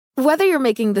Whether you're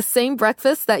making the same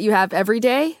breakfast that you have every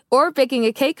day or baking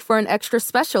a cake for an extra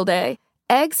special day,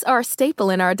 eggs are a staple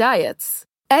in our diets.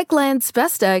 Eggland's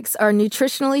best eggs are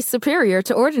nutritionally superior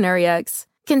to ordinary eggs,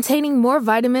 containing more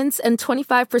vitamins and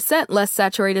 25% less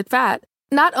saturated fat.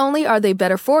 Not only are they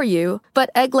better for you,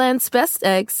 but Eggland's best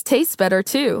eggs taste better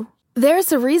too.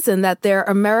 There's a reason that they're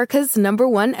America's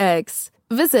 #1 eggs.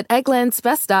 Visit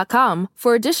egglandsbest.com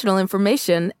for additional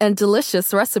information and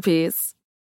delicious recipes.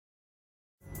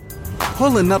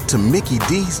 Pulling up to Mickey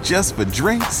D's just for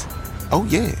drinks? Oh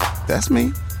yeah, that's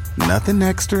me. Nothing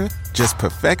extra, just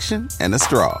perfection and a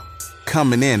straw.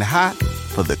 Coming in hot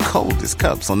for the coldest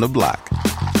cups on the block.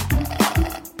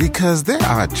 Because there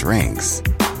are drinks.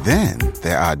 Then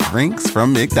there are drinks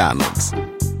from McDonald's.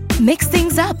 Mix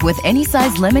things up with any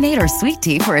size lemonade or sweet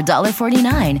tea for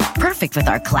 $1.49. Perfect with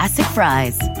our classic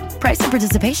fries. Price and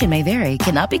participation may vary.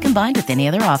 Cannot be combined with any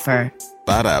other offer.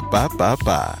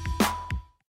 Ba-da-ba-ba-ba.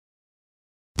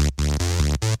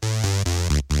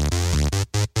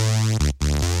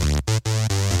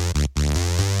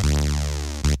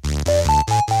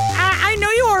 I know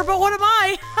you are, but what am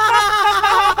I?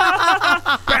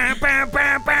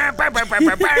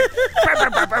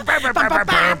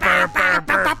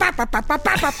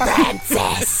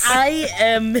 Francis! I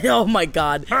am, oh my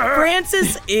God.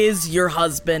 Francis is your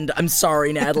husband. I'm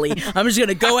sorry, Natalie. I'm just going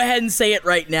to go ahead and say it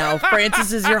right now.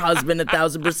 Francis is your husband,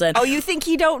 1,000%. Oh, you think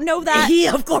he don't know that?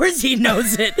 Of course he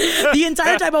knows it. The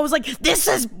entire time I was like,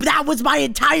 that was my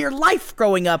entire life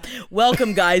growing up.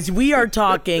 Welcome, guys. We are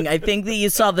talking, I think that you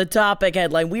saw the topic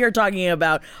headline. We are talking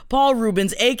about Paul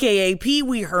Reubens, a.k.a. Pee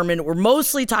Wee Herman. We're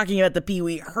mostly talking about the Pee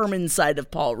Wee Herman side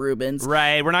of Paul Reubens.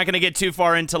 Right. We're not going to get too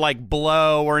far into like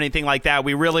Blow or anything like that.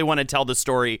 We really want to tell the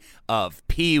story of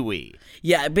Pee Wee.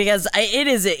 Yeah, because it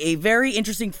is a very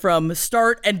interesting from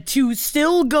start and to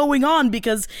still going on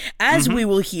because as we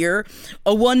will hear,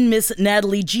 one Miss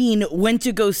Natalie Jean went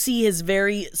to go see his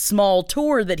very small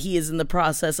tour that he is in the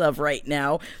process of right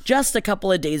now just a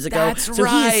couple of days ago. That's so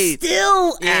right. He is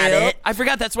still at it. I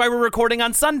forgot that's why we're recording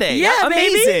on Sunday. Yeah,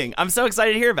 amazing. baby. I'm so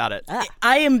excited to hear about it.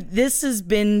 This has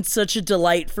been such a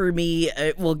delight for me.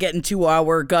 We'll get into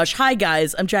our gush. Hi,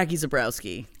 guys. I'm Jackie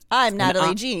Zabrowski. I'm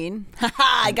Natalie Jean.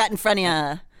 I got in front of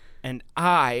ya. And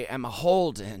I am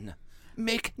Holden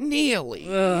McNeely.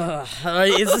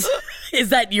 Is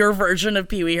that your version of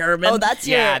Pee Wee Herman? Oh, that's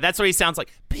that's what he sounds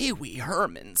like. Pee Wee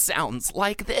Herman sounds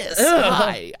like this.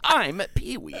 Hi, I'm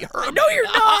Pee Wee Herman. No, you're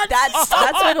not. That's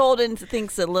what Holden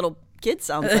thinks a little kid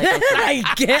sounds like. I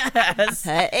guess.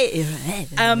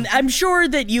 I'm sure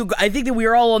that I think that we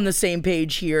are all on the same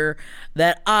page here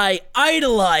that I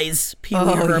idolize Pee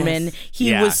Wee Herman. Yes.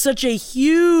 He was such a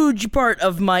huge part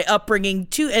of my upbringing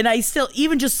too, and I still,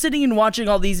 even just sitting and watching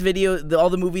all these videos, all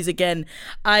the movies again,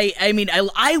 I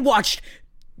watched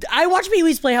Pee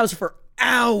Wee's Playhouse for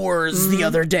hours the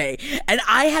other day, and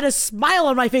I had a smile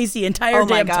on my face the entire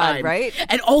damn time, right?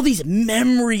 And all these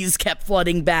memories kept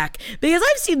flooding back because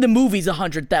I've seen the movies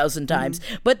 100,000 times,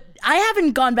 but I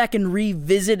haven't gone back and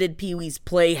revisited Pee Wee's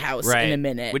Playhouse in a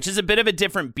minute, which is a bit of a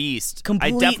different beast.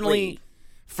 Completely.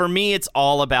 For me, it's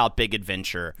all about Big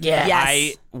Adventure. Yeah. Yes.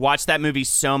 I watched that movie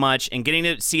so much, and getting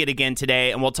to see it again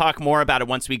today, and we'll talk more about it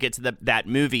once we get to that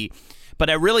movie. But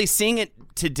I really seeing it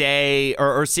today,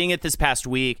 or seeing it this past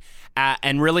week,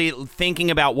 and really thinking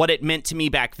about what it meant to me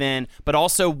back then, but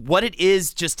also what it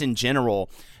is just in general.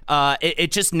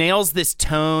 It just nails this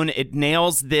tone. It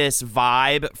nails this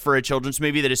vibe for a children's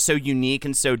movie that is so unique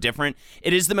and so different.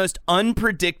 It is the most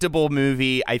unpredictable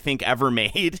movie I think ever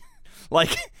made.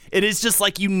 Like, it is just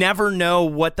like you never know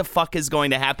what the fuck is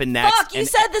going to happen next. Fuck, you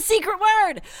said the secret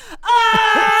word.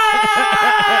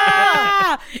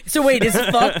 So wait, is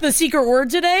fuck the secret word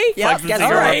today? Yep, guess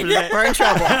all right. We're in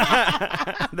trouble.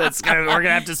 We're going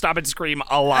to have to stop and scream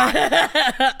a lot.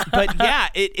 But yeah,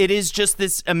 it is just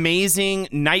this amazing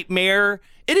nightmare.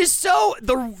 It is so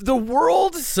the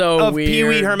world of weird. Pee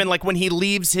Wee Herman, like when he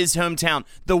leaves his hometown,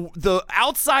 the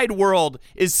outside world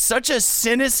is such a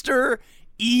sinister,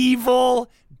 evil,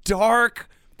 dark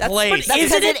place.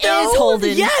 Isn't it is,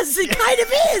 Holden. Yes, it kind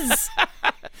of is.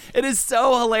 It is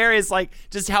so hilarious, like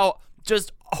just how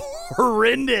just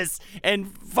horrendous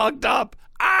and fucked up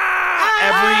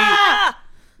every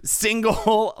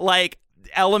single like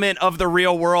element of the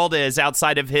real world is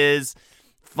outside of his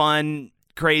fun,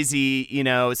 crazy,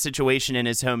 situation in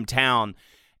his hometown.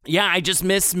 Yeah, I just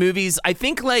miss movies. I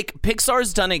think like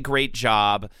Pixar's done a great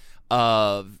job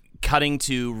of cutting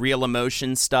to real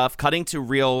emotion stuff, cutting to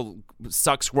real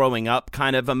sucks growing up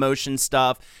kind of emotion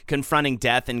stuff, confronting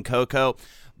death in Coco.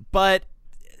 But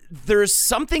there's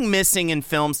something missing in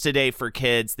films today for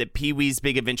kids that Pee Wee's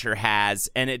Big Adventure has,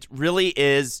 and it really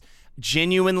is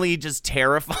genuinely just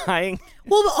terrifying.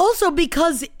 Well, also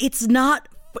because it's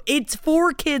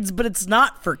for kids, but it's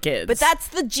not for kids. But that's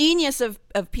the genius of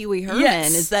Pee Wee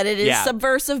Herman, is that it is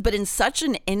subversive, but in such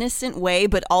an innocent way,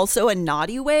 but also a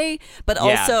naughty way, but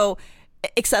also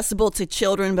accessible to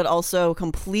children, but also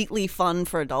completely fun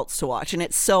for adults to watch. And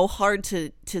it's so hard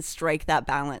to strike that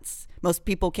balance. Most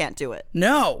people can't do it.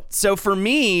 No. So for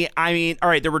me, I mean, all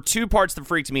right, there were 2 parts that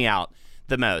freaked me out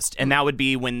the most, and that would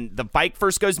be when the bike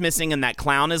first goes missing and that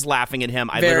clown is laughing at him.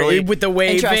 With the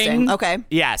waving. Interesting. Okay.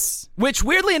 Yes. Which,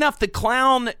 weirdly enough, the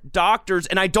clown doctors,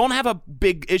 and I don't have a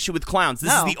big issue with clowns.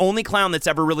 This is the only clown that's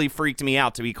ever really freaked me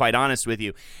out, to be quite honest with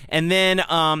you. And then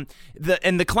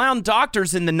the clown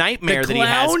doctors in the nightmare that he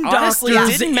has, honestly,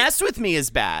 didn't mess with me as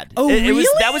bad. Oh, really?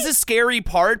 That was a scary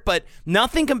part, but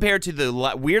nothing compared to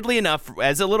the, weirdly enough,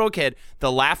 as a little kid,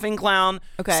 the laughing clown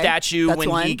statue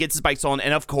when he gets his bike stolen,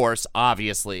 and of course,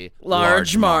 obviously,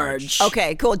 Large Marge.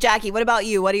 Okay, cool. Jackie, what about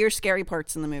you? What are your scary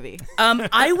parts in the movie?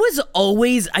 I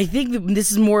think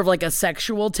this is more of like a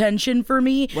sexual tension for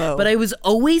me, but I was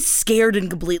always scared and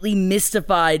completely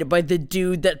mystified by the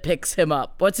dude that picks him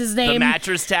up. What's his name? The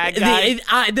mattress tag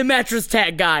guy? The mattress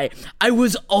tag guy. I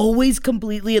was always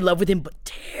completely in love with him, but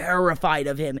terrified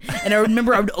of him. And I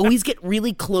remember I would always get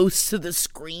really close to the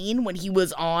screen when he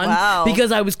was on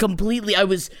because I was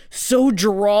so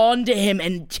drawn to him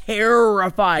and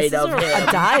terrified of him.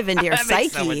 A dive into your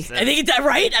psyche. So I think it's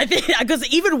right. I think because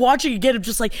even watching again, I'm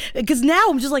just like, because now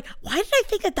I'm just like, why did I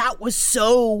think that was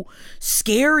so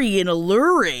scary and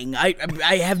alluring? I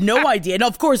have no idea. And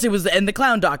of course, it was the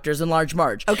clown doctors and Large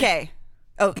Marge. Okay.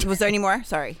 Oh, was there any more?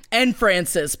 Sorry. And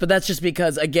Francis, but that's just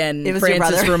because, again, it was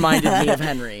Francis reminded me of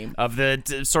Henry. Of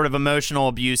the sort of emotional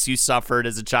abuse you suffered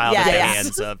as a child at the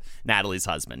hands of Natalie's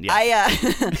husband. Yeah.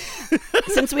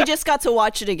 Since we just got to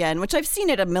watch it again, which I've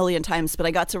seen it a million times, but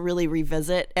I got to really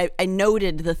revisit, I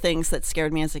noted the things that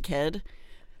scared me as a kid.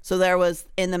 So there was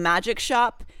in the magic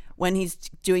shop when he's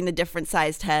doing the different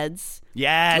sized heads.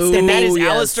 Yes, and that is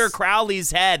Aleister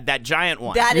Crowley's head, that giant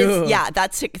one. That is,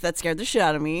 that scared the shit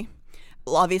out of me.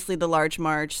 Obviously, the Large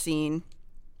Marge scene.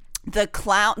 The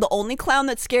only clown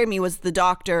that scared me was the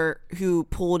doctor who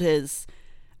pulled his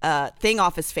thing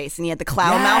off his face, and he had the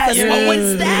clown mouth. What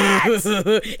was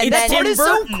that? And that part is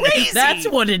so crazy. That's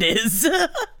what it is.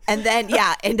 And then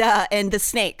and the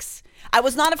snakes. I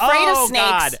was not afraid of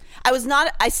snakes.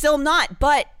 God. I still am not,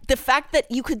 but the fact that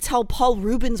you could tell Paul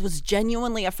Rubens was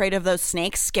genuinely afraid of those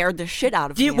snakes scared the shit out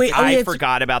of me. I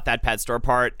forgot about that pet store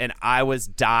part, and I was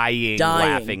dying.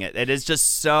 Laughing. It is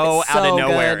just so out of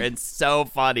nowhere. Good. It's so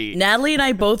funny. Natalie and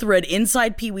I both read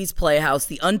Inside Pee-wee's Playhouse,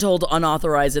 the untold,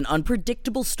 unauthorized, and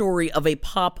unpredictable story of a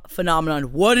pop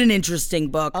phenomenon. What an interesting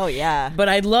book. Oh, yeah. But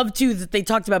I love, too, that they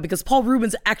talked about, because Paul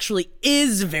Rubens actually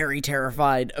is very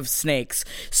terrified of snakes.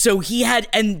 So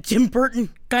and Tim Burton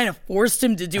kind of forced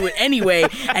him to do it anyway,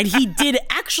 and he did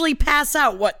actually pass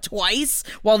out twice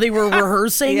while they were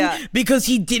rehearsing because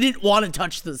he didn't want to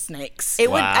touch the snakes.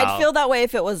 I'd feel that way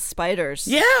if it was spiders.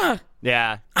 Yeah.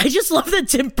 I just love that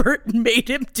Tim Burton made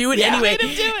him do it anyway. Made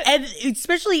him do it. And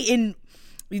especially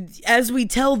as we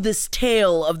tell this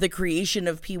tale of the creation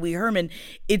of Pee Wee Herman,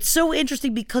 it's so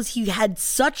interesting because he had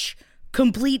such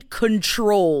complete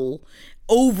control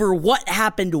over what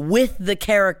happened with the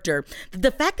character.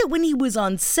 The fact that when he was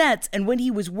on sets and when he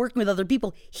was working with other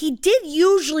people, he did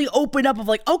usually open up of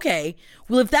like, okay,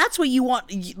 well, if that's what you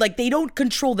want, like they don't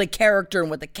control the character and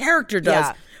what the character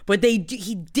does, but he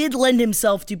did lend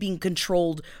himself to being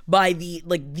controlled by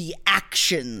the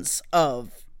actions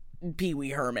of Pee Wee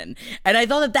Herman. And I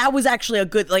thought that was actually a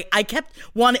good, I kept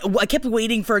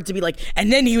waiting for it to be like,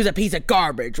 and then he was a piece of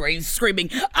garbage where he's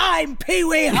screaming, I'm Pee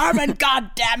Wee Herman,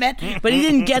 god damn it. But he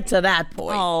didn't get to that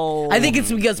point. Oh. I think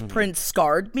it's because Prince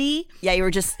scarred me. Yeah,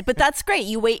 but that's great.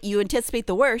 You anticipate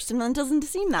the worst and then it doesn't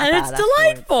seem that and bad. And it's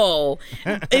delightful.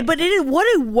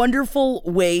 What a wonderful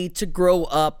way to grow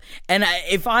up. And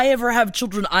if I ever have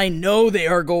children, I know they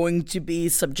are going to be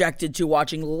subjected to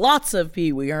watching lots of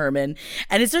Pee Wee Herman.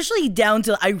 And especially down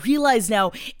to, I realize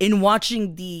now in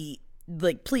watching the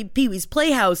Pee-wee's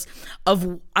Playhouse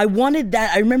I wanted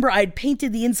that. I remember I had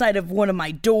painted the inside of one of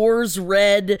my doors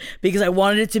red because I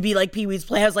wanted it to be like Pee-wee's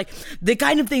Playhouse, like the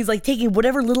kind of things, like taking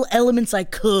whatever little elements I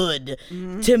could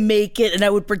to make it. And I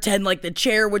would pretend like the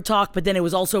chair would talk, but then it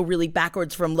was also really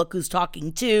backwards from Look Who's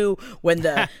Talking Too, when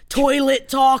the toilet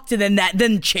talked, and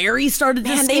then Cherry started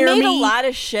to scare me. They made a lot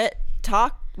of shit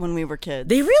talk when we were kids.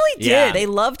 They really did. Yeah. They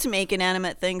love to make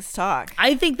inanimate things talk.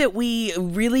 I think that we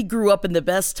really grew up in the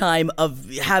best time of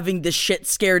having the shit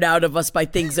scared out of us by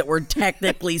things that were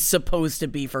technically supposed to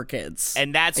be for kids.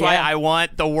 And that's why I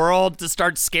want the world to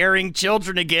start scaring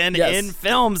children again in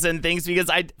films and things, because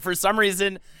for some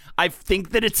reason, I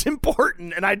think that it's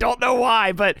important, and I don't know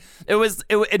why, but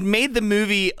it made the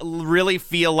movie really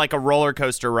feel like a roller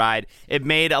coaster ride. It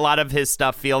made a lot of his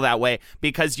stuff feel that way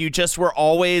because you just were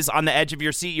always on the edge of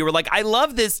your seat. You were like, I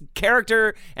love this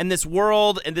character and this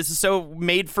world, and this is so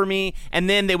made for me. And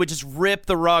then they would just rip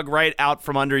the rug right out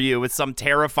from under you with some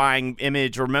terrifying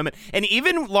image or moment. And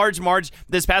even Large Marge,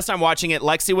 this past time watching it,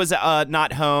 Lexi was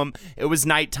not home. It was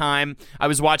nighttime. I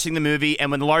was watching the movie,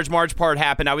 and when the Large Marge part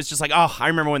happened, I was just like, oh, I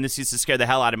remember when this used to scare the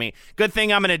hell out of me. Good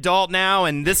thing I'm an adult now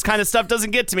and this kind of stuff doesn't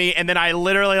get to me. And then I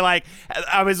literally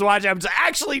I was watching, I was like,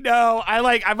 actually no,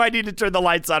 I might need to turn the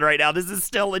lights on right now. This is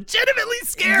still legitimately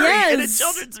scary in a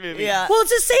children's movie. Yeah. Well,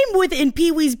 it's the same with in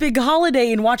Pee-wee's Big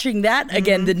Holiday and watching that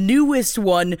again, the newest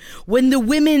one, when the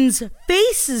women's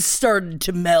faces started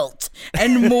to melt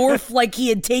and morph like he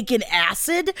had taken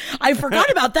acid. I forgot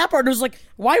about that part. I was like,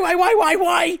 why?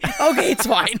 Okay, it's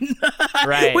fine.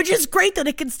 Right. Which is great that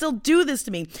it can still do this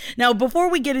to me. Now, before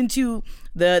we get into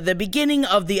the beginning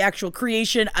of the actual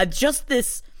creation, just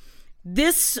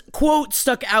this quote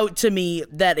stuck out to me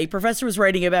that a professor was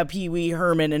writing about Pee Wee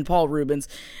Herman and Paul Reubens,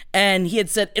 and he had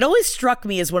said, "It always struck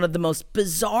me as one of the most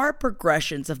bizarre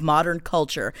progressions of modern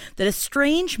culture that a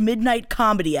strange midnight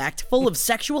comedy act full of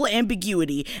sexual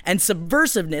ambiguity and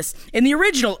subversiveness. In the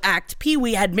original act, Pee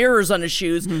Wee had mirrors on his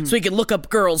shoes so he could look up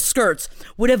girls' skirts,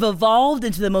 would have evolved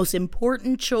into the most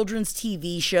important children's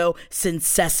TV show since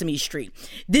Sesame Street.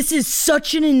 This is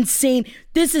such an insane,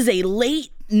 this is a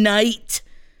late night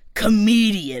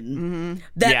comedian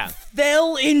that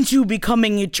fell into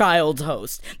becoming a child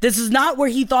host. This is not where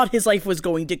he thought his life was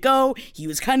going to go. He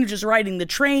was kind of just riding the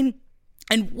train.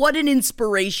 And what an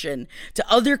inspiration to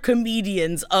other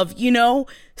comedians of,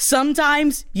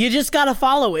 sometimes you just got to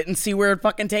follow it and see where it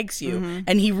fucking takes you.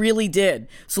 And he really did.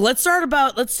 So let's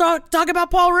talk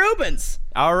about Paul Reubens.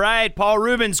 All right. Paul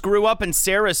Reubens grew up in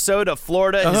Sarasota,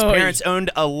 Florida. His parents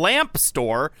owned a lamp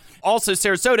store. Also,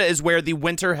 Sarasota is where the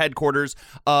winter headquarters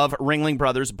of Ringling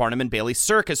Brothers Barnum and Bailey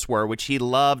Circus were, which he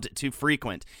loved to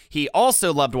frequent. He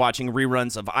also loved watching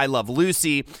reruns of I Love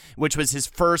Lucy, which was his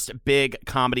first big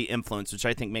comedy influence, which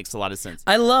I think makes a lot of sense.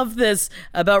 I love this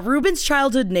about Reubens'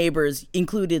 childhood neighbors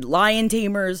included lion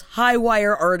tamers, high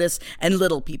wire artists, and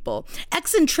little people.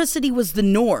 Eccentricity was the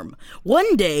norm.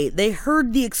 One day, they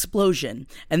heard the explosion,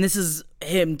 and this is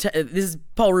this is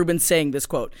Paul Reubens saying this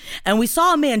quote, "And we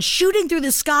saw a man shooting through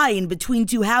the sky in between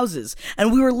two houses,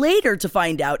 and we were later to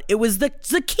find out it was the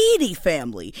Zucchini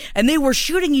family, and they were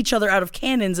shooting each other out of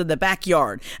cannons in the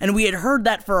backyard, and we had heard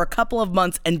that for a couple of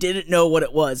months and didn't know what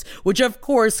it was," which of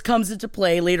course comes into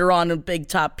play later on in Big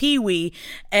Top Pee-wee,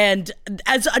 and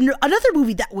as another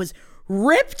movie that was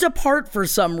ripped apart for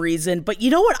some reason, but you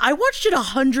know what? I watched it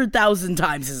 100,000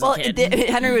 times as a kid.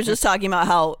 Henry was just talking about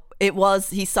how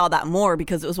he saw that more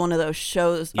because it was one of those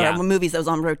shows or movies that was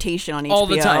on rotation on HBO. All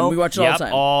the time. We watch it all the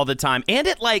time. All the time. And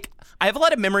I have a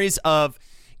lot of memories of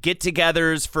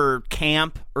get-togethers for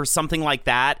camp or something like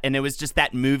that, and it was just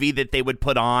that movie that they would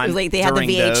put on. It was like they had the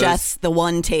VHS, the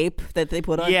one tape that they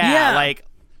put on. Yeah.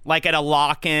 Like at a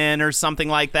lock-in or something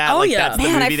like that. Oh, yeah. That's the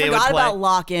movie they would play. I forgot about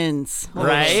lock-ins.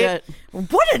 Right? Shit.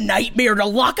 What a nightmare to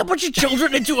lock a bunch of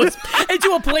children into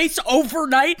a place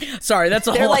overnight. Sorry, that's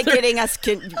a They're whole like getting us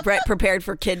prepared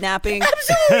for kidnapping.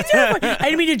 Absolutely terrifying. I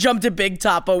didn't mean to jump to Big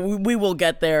Top, but we will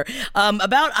get there.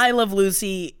 About I Love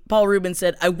Lucy, Paul Reubens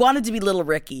said, "I wanted to be little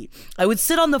Ricky. I would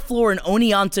sit on the floor in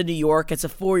Oneonta, New York as a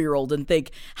 4-year-old and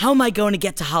think, how am I going to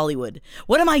get to Hollywood?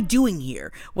 What am I doing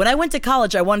here? When I went to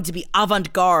college, I wanted to be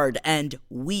avant-garde and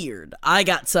weird. I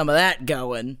got some of that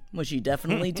going," which he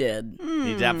definitely did.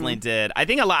 He definitely did. I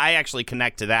think I actually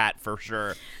connect to that for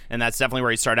sure. And that's definitely where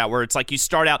you start out, where it's like you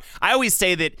start out. I always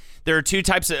say that there are two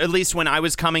types, at least when I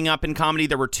was coming up in comedy,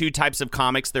 there were two types of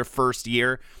comics their first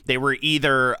year. They were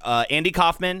either Andy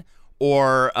Kaufman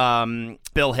or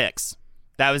Bill Hicks.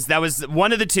 That was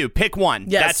one of the two. Pick one.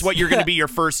 Yes. That's what you're going to be your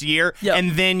first year. Yep.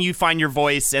 And then you find your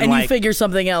voice. And you figure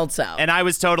something else out. And I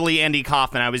was totally Andy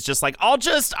Kaufman. I was just like,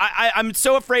 I'm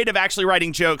so afraid of actually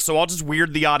writing jokes, so I'll just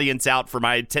weird the audience out for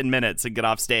my 10 minutes and get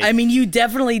off stage. I mean, you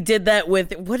definitely did that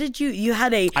with,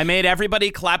 I made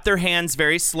everybody clap their hands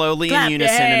very slowly in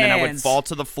unison, and then I would fall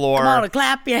to the floor. Come on,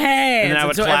 clap your hands. And then I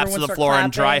would clap to the floor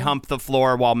and dry hump the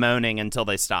floor while moaning until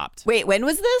they stopped. Wait, when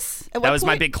was this? That was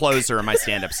my big closer in my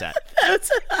stand-up set. That's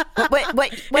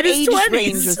What age 20s.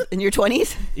 Range was in your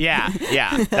 20s? Yeah.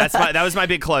 That was my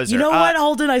big closer. You know what,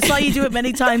 Holden? I saw you do it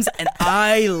many times, and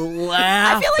I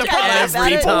laughed. I feel like I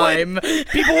every time.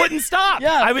 People wouldn't stop.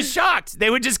 Yeah. I was shocked. They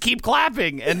would just keep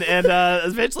clapping, and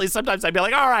eventually, sometimes I'd be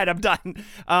like, "All right, I'm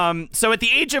done." So at the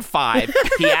age of 5,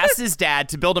 he asked his dad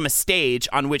to build him a stage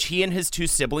on which he and his 2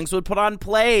 siblings would put on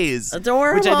plays.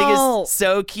 Adorable. Which I think is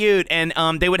so cute. And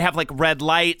they would have like red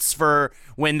lights for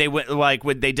when they went, like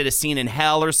when they did a scene in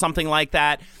hell or something like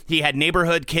that. He had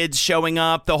neighborhood kids showing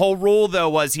up. The whole rule, though,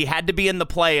 was he had to be in the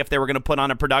play if they were going to put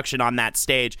on a production on that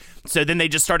stage. So then they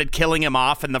just started killing him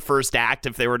off in the first act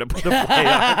if they were to put a play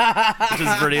on, which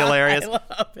is pretty hilarious. I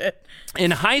love it.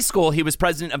 In high school, he was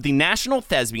president of the National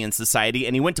Thespian Society,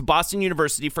 and he went to Boston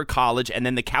University for college and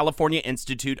then the California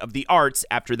Institute of the Arts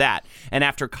after that. And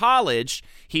after college,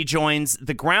 he joins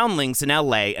the Groundlings in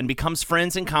LA and becomes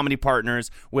friends and comedy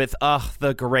partners with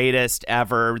the greatest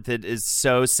ever that is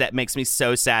so sad, makes me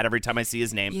so sad every time I see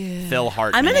his name, Phil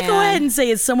Hartman. I'm going to go ahead and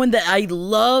say, as someone that I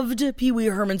loved Pee Wee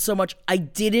Herman so much, I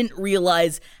didn't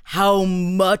realize how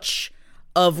much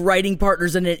of writing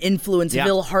partners and an influence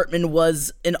Phil Hartman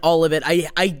was in all of it.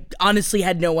 I honestly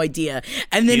had no idea.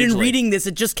 And then in reading this,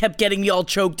 it just kept getting me all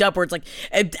choked up where it's like,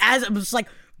 as I was like,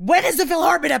 when is the Phil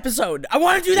Hartman episode? I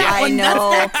want to do that one. I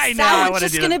know. I know. I It's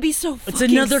just going to be so fucking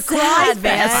It's another cry sad,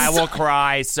 man. I will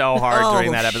cry so hard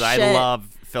during that episode. Shit. I love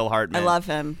Phil Hartman. I love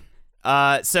him.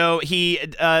 So he,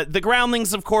 the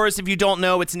Groundlings, of course, if you don't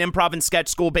know, it's an improv and sketch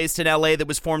school based in LA that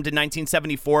was formed in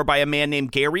 1974 by a man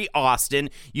named Gary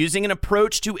Austin, using an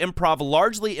approach to improv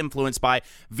largely influenced by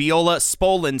Viola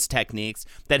Spolin's techniques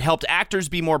that helped actors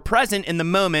be more present in the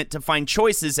moment to find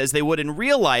choices as they would in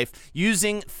real life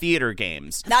using theater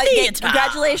games. Now,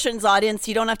 congratulations, audience.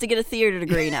 You don't have to get a theater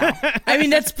degree now. I mean,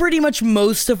 that's pretty much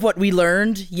most of what we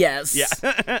learned. Yes.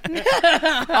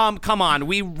 Yeah. Come on.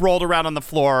 We rolled around on the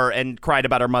floor and cried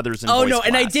about our mothers in voice no, class.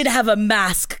 and I did have a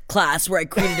mask class where I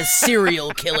created a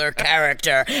serial killer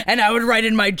character, and I would write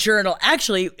in my journal.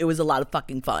 Actually, it was a lot of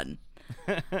fucking fun.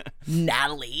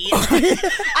 Natalie.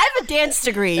 I have a dance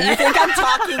degree. You think I'm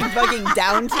talking fucking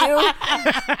down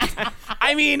to?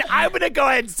 I mean, I'm going to go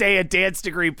ahead and say a dance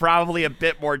degree probably a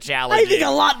bit more challenging. I think a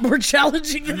lot more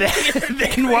challenging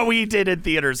than what we did in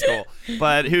theater school.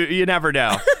 But you never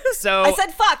know. So I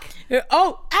said fuck. Okay,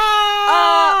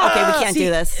 we can't do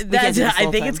this. I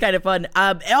think it's kind of fun.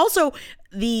 Also,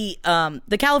 the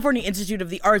California Institute of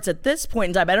the Arts at this point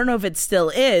in time, I don't know if it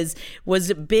still is,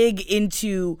 was big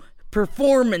into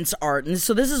performance art. And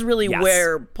so this is really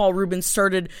where Paul Rubens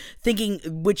started thinking,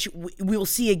 which we will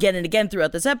see again and again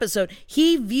throughout this episode.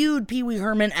 He viewed Pee Wee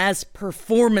Herman as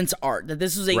performance art, that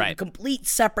this was a complete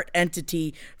separate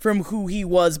entity from who he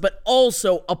was, but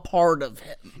also a part of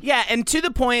him. Yeah, and to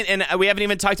the point, and we haven't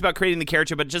even talked about creating the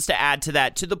character, but just to add to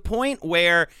that, to the point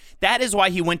where that is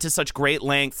why he went to such great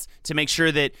lengths to make sure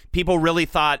that people really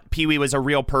thought Pee Wee was a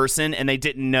real person and they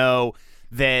didn't know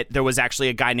that there was actually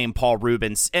a guy named Paul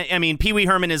Rubens. I mean, Pee Wee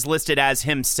Herman is listed as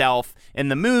himself in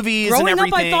the movies and everything.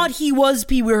 Growing up, I thought he was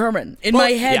Pee Wee Herman. In my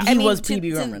head, he was Pee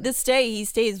Wee Herman. To this day, he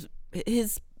stays,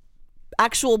 his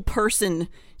actual person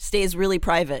stays really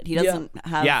private. He doesn't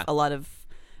have a lot of,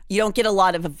 you don't get a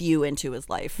lot of a view into his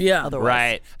life. Yeah. Otherwise.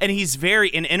 Right. And he's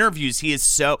in interviews, he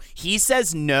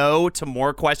says no to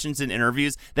more questions in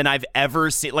interviews than I've ever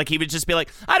seen. Like, he would just be like,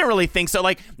 I don't really think so.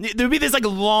 Like, there would be this like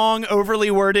long, overly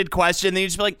worded question. Then he'd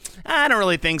just be like, I don't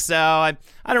really think so. I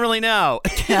don't really know.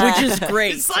 Which is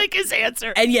great. It's like his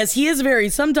answer. And yes, he is very,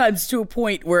 sometimes to a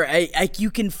point where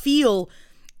you can feel,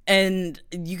 and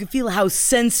you can feel how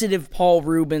sensitive Paul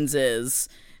Rubens is.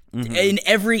 Mm-hmm. In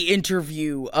every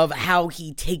interview of how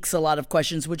he takes a lot of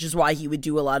questions, which is why he would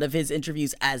do a lot of his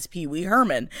interviews as Pee Wee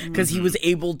Herman, because he was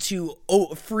able to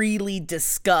freely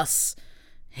discuss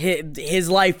his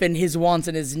life and his wants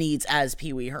and his needs as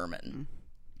Pee Wee Herman.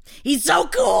 He's so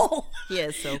cool. He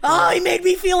is so cool. Oh, he made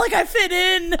me feel like I fit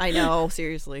in. I know,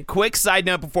 seriously. Quick side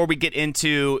note before we get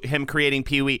into him creating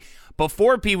Pee Wee.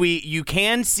 Before Pee Wee, you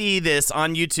can see this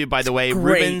on YouTube, by the way.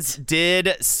 Great. Rubens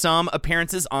did some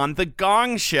appearances on The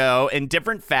Gong Show in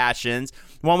different fashions.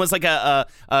 One was like a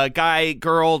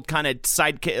guy-girl kind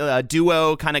of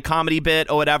duo kind of comedy bit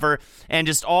or whatever. And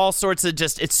just all sorts of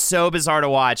it's so bizarre to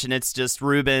watch. And it's just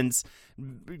Rubens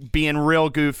being real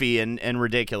goofy and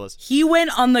ridiculous. He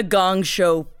went on The Gong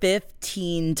Show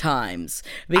 15 times.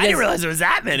 I didn't realize it was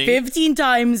that many. 15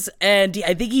 times, and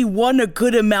I think he won a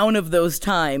good amount of those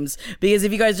times. Because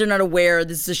if you guys are not aware,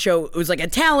 this is a show, it was like a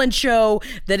talent show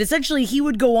that essentially he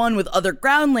would go on with other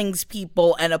Groundlings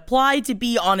people and apply to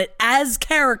be on it as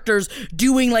characters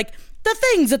doing like the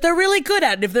things that they're really good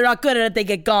at. And if they're not good at it, they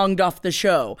get gonged off the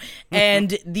show.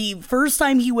 And the first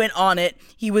time he went on it,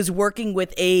 he was working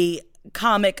with a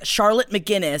comic, Charlotte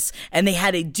McGinnis, and they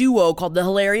had a duo called The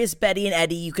Hilarious Betty and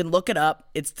Eddie. You can look it up.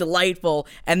 It's delightful.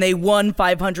 And they won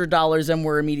 $500 and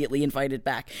were immediately invited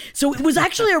back. So it was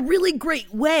actually a really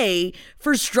great way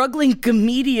for struggling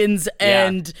comedians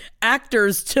and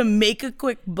actors to make a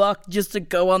quick buck just to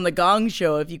go on the Gong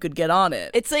Show if you could get on it.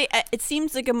 It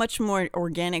seems like a much more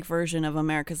organic version of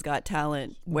America's Got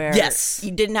Talent, where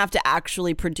you didn't have to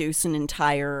actually produce an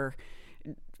entire,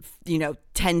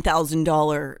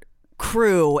 $10,000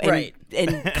 crew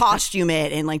and costume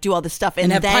it and like do all this stuff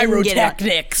and have then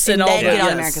pyrotechnics and all that. Get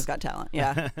on America's Got Talent.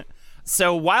 Yeah.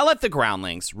 So while at the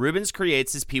Groundlings, Rubens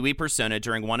creates his Pee-wee persona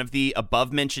during one of the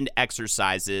above-mentioned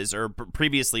exercises, or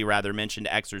previously rather mentioned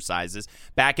exercises,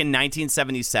 back in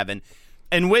 1977,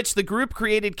 in which the group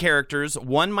created characters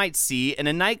one might see in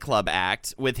a nightclub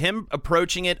act, with him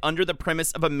approaching it under the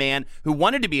premise of a man who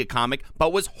wanted to be a comic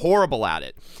but was horrible at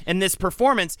it. In this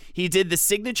performance, he did the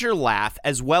signature laugh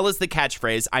as well as the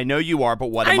catchphrase, "I know you are, but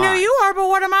what am I?" I know you are, but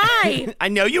what am I? I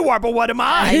know you are, but what am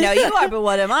I? I know you are, but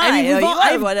what am I? I mean,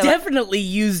 I've definitely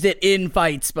used it in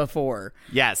fights before.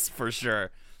 Yes, for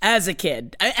sure. As a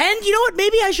kid. And you know what?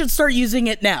 Maybe I should start using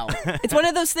it now. It's one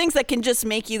of those things that can just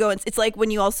make you go, it's like when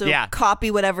you also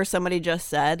copy whatever somebody just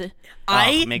said.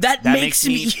 That makes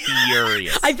me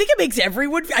furious. I think it makes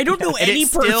everyone, I don't know any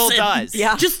person. It still does.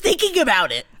 Yeah. Just thinking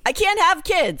about it. I can't have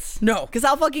kids. No. Because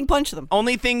I'll fucking punch them.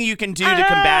 Only thing you can do to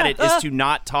combat it is to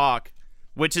not talk.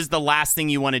 Which is the last thing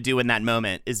you want to do in that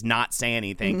moment, is not say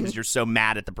anything because you're so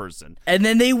mad at the person. And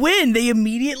then they win. They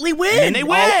immediately win. And they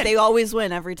win. They always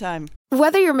win every time.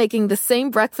 Whether you're making the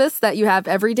same breakfast that you have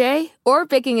every day or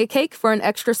baking a cake for an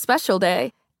extra special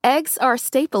day, eggs are a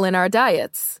staple in our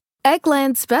diets.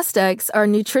 Eggland's best eggs are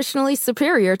nutritionally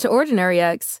superior to ordinary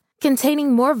eggs,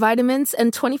 containing more vitamins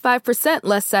and 25%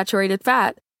 less saturated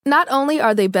fat. Not only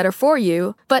are they better for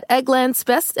you, but Eggland's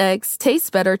best eggs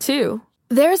taste better too.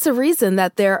 There's a reason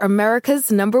that they're America's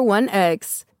 #1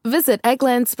 eggs. Visit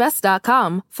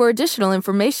egglandsbest.com for additional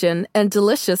information and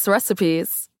delicious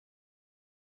recipes.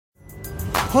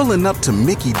 Pulling up to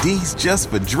Mickey D's just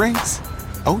for drinks?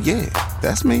 Oh yeah,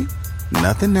 that's me.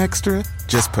 Nothing extra,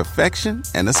 just perfection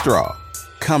and a straw.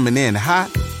 Coming in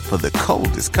hot for the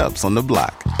coldest cups on the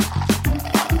block.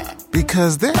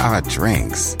 Because there are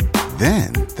drinks.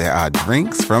 Then there are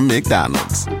drinks from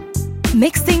McDonald's.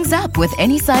 Mix things up with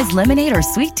any size lemonade or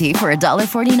sweet tea for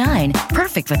 $1.49.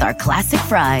 Perfect with our classic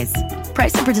fries.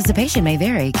 Price and participation may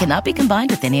vary. Cannot be combined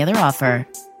with any other offer.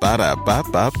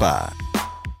 Ba-da-ba-ba-ba.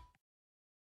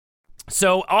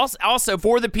 So also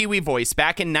for the Pee-wee voice,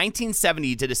 back in 1970,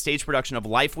 he did a stage production of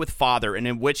Life with Father,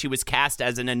 in which he was cast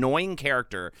as an annoying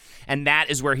character, and that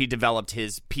is where he developed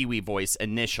his Pee-wee voice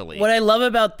initially. What I love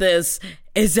about this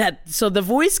is that, so the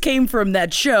voice came from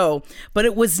that show, but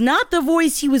it was not the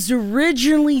voice he was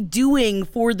originally doing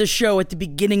for the show at the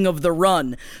beginning of the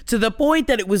run, to the point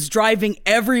that it was driving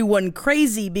everyone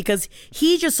crazy, because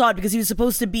he just saw it because he was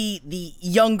supposed to be the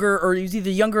younger, or he was either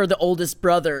younger or the oldest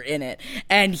brother in it.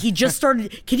 And he just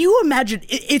started, can you imagine,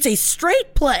 it's a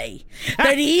straight play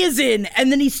that he is in,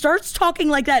 and then he starts talking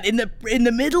like that in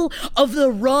the middle of the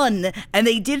run, and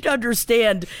they didn't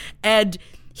understand, and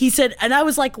he said, and I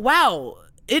was like, wow,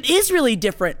 it is really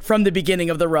different from the beginning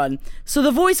of the run. So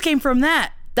the voice came from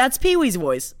that. That's Pee-wee's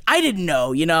voice. I didn't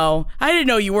know, I didn't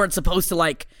know you weren't supposed to,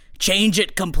 like, change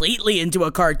it completely into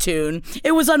a cartoon.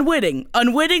 It was unwitting.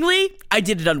 Unwittingly, I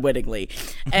did it unwittingly.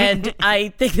 And I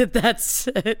think it's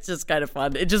just kind of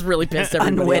fun. It just really pissed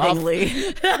everybody off.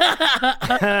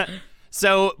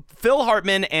 So Phil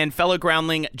Hartman and fellow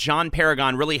groundling John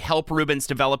Paragon really help Rubens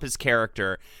develop his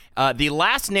character. The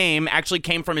last name actually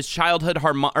came from his childhood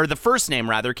the first name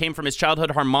rather came from his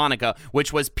childhood harmonica,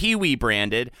 which was Pee-wee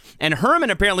branded. And Herman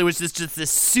apparently was just this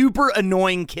super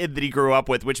annoying kid that he grew up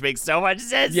with, which makes so much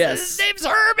sense. Yes. His name's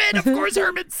Herman. Of course,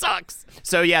 Herman sucks.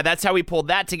 So yeah, that's how we pulled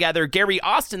that together. Gary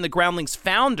Austin, the Groundlings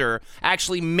founder,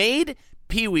 actually made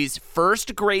Pee-wee's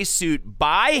first gray suit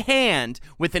by hand,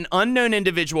 with an unknown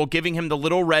individual giving him the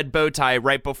little red bow tie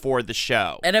right before the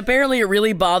show. And apparently it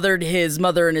really bothered his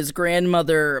mother and his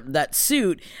grandmother, that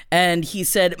suit. And he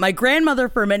said, my grandmother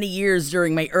for many years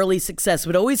during my early success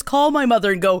would always call my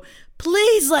mother and go,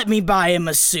 please let me buy him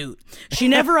a suit. She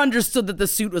never understood that the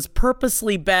suit was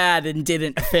purposely bad and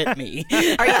didn't fit me.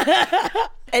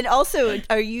 And also,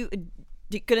 are you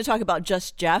going to talk about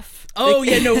Just Jeff? Oh,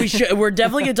 yeah, no, we should. We're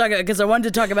definitely going to talk about, because I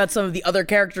wanted to talk about some of the other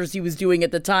characters he was doing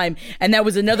at the time. And that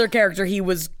was another character he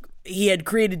had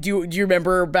created. Do you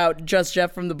remember about Just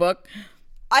Jeff from the book?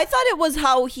 I thought it was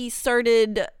how he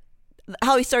started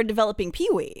developing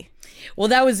Pee-wee.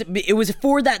 Well, it was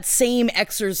for that same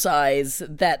exercise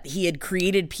that he had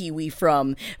created Pee-wee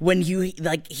from when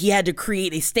he had to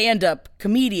create a stand-up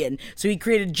comedian. So he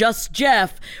created Just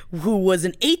Jeff, who was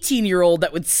an 18-year-old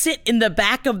that would sit in the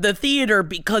back of the theater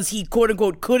because he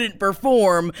quote-unquote couldn't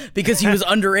perform because he was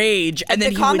underage. And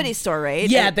then the Comedy Store, right?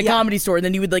 Yeah, at the Comedy Store. And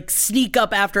then he would like sneak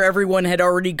up after everyone had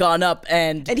already gone up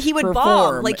and he would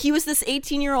bomb. Like he was this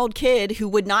 18-year-old kid who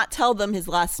would not tell them his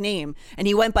last name. And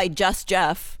he went by Just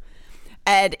Jeff.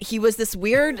 And he was this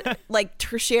weird, like,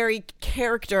 tertiary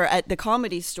character at the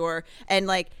Comedy Store. And,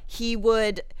 like, he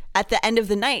would, at the end of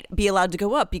the night, be allowed to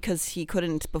go up because he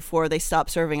couldn't before they stopped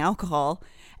serving alcohol.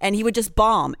 And he would just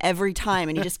bomb every time.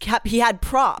 And he had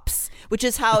props, which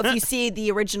is how, if you see the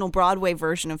original Broadway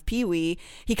version of Pee-wee,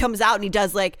 he comes out and he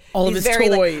does, like, all of his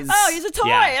toys. Like, oh, he's a toy.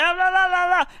 Yeah. Blah, blah, blah,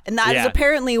 blah. And that is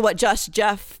apparently what Just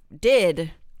Jeff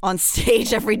did on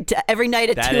stage every night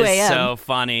at 2 a.m. That is so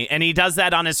funny. And he does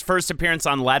that on his first appearance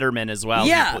on Letterman as well.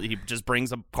 Yeah. He just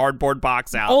brings a cardboard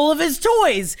box out. All of his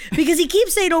toys. Because he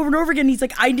keeps saying over and over again, he's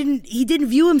like, he didn't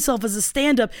view himself as a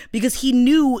stand-up because he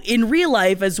knew in real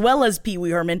life, as well as Pee Wee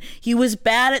Herman, he was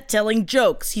bad at telling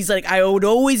jokes. He's like, I would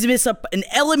always miss up an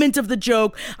element of the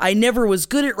joke. I never was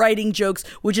good at writing jokes,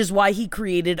 which is why he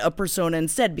created a persona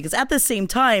instead. Because at the same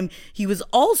time, he was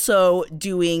also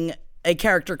doing a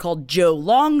character called Joe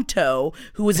Longtoe,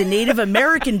 who was a Native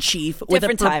American chief with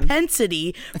a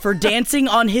propensity for dancing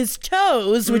on his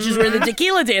toes, which is where the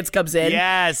tequila dance comes in.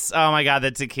 Yes. Oh my God,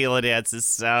 the tequila dance is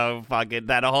so fucking,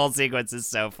 that whole sequence is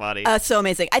so funny. So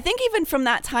amazing. I think even from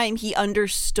that time, he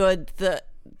understood the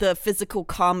physical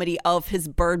comedy of his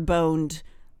bird-boned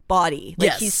body.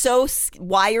 Like, he's so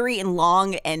wiry and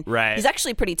long, and he's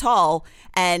actually pretty tall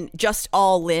and just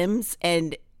all limbs,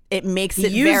 and it makes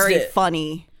it very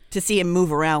funny to see him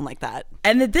move around like that.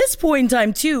 And at this point in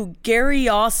time, too, Gary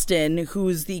Austin,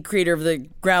 who's the creator of the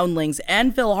Groundlings,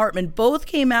 and Phil Hartman both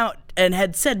came out and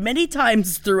had said many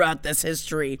times throughout this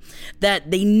history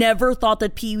that they never thought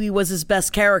that Pee-wee was his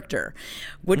best character.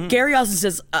 What Gary Austin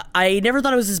says, I never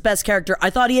thought it was his best character. I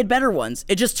thought he had better ones.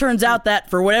 It just turns out that,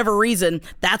 for whatever reason,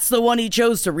 that's the one he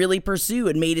chose to really pursue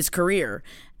and made his career.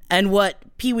 And what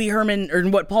Pee Wee Herman, or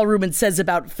what Paul Rubin says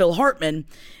about Phil Hartman,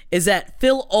 is that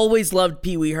Phil always loved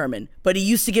Pee Wee Herman, but he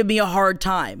used to give me a hard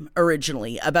time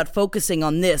originally about focusing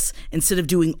on this instead of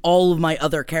doing all of my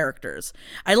other characters.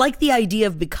 I like the idea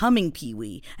of becoming Pee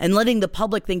Wee and letting the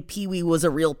public think Pee Wee was a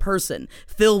real person.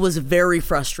 Phil was very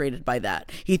frustrated by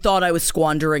that. He thought I was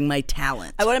squandering my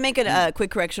talent. I want to make a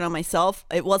quick correction on myself.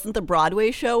 It wasn't the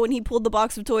Broadway show when he pulled the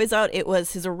box of toys out. It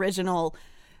was his original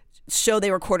show they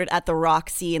recorded at the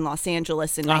Roxy in Los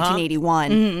Angeles in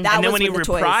 1981. And then when he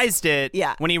reprised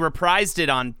it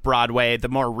on Broadway, the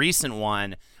more recent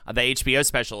one, the HBO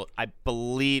special, I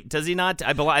believe, does he not?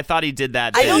 I thought he did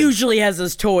that. He usually has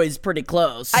his toys pretty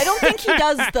close. I don't think he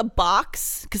does the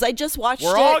box, because I just watched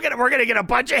We're gonna get a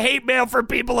bunch of hate mail from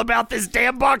people about this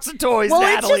damn box of toys,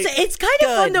 Natalie. It's kind of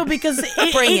fun though, because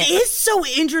it is so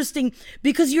interesting,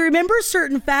 because you remember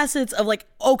certain facets of, like,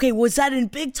 okay, was that in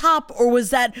Big Top, or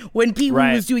was that when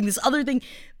Pee-wee was doing this other thing?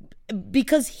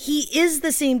 Because he is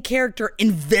the same character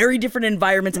in very different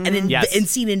environments and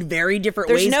seen in very different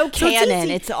ways. There's no canon.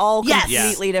 It's all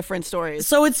completely different stories.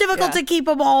 So it's difficult to keep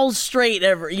them all straight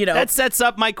ever, That sets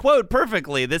up my quote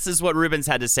perfectly. This is what Rubens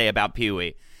had to say about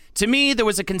Pee-wee. To me, there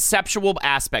was a conceptual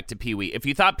aspect to Pee-wee. If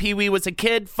you thought Pee-wee was a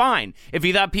kid, fine. If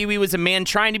you thought Pee-wee was a man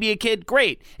trying to be a kid,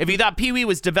 great. If you thought Pee-wee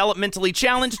was developmentally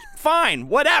challenged, fine,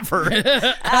 whatever.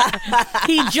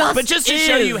 But just to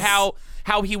show you how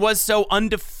he was so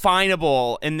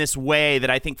undefinable in this way that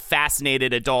I think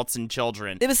fascinated adults and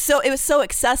children. It was so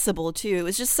accessible too. It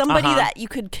was just somebody that you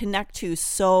could connect to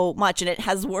so much, and it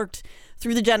has worked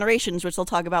through the generations, which I'll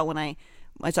talk about when I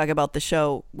talk about the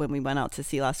show when we went out to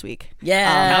see last week. Hell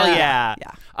yeah.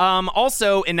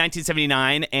 Also in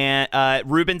 1979,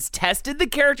 Rubens tested the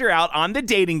character out on the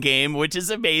dating game, which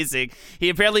is amazing. He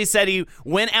apparently said he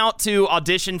went out to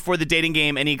audition for the dating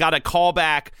game and he got a call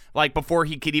back like before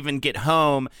he could even get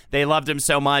home. They loved him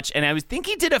so much. And I think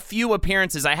he did a few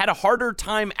appearances. I had a harder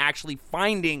time actually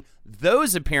finding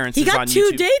those appearances on YouTube. He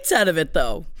got 2 dates out of it,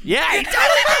 though. Yeah, he totally did.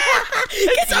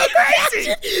 It's so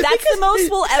crazy. That's the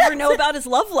most we'll ever know about his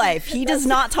love life. He does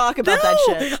not talk about that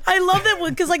shit. I love that one,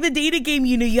 because like the dating game,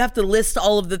 you have to list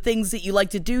all of the things that you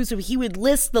like to do. So he would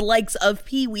list the likes of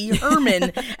Pee Wee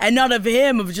Herman and not of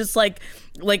him, of just like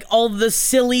all the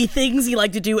silly things he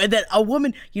liked to do. And that a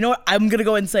woman, you know what? I'm going to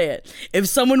go ahead and say it. If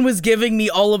someone was giving me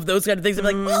all of those kind of things, I'd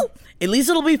be like, well, at least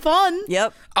it'll be fun.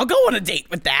 Yep. I'll go on a date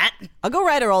with that. I'll go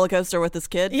ride a roller coaster with this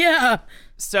kid. Yeah.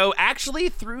 So actually,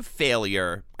 through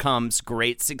failure, comes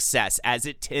great success, as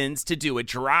it tends to do. It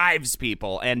drives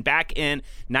people. And back in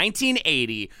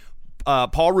 1980,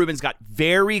 Paul Reubens got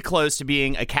very close to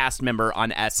being a cast member on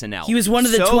SNL. He was one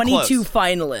of the 22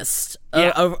 finalists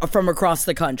from across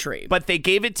the country. But they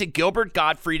gave it to Gilbert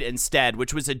Gottfried instead,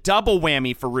 which was a double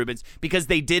whammy for Reubens because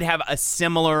they did have a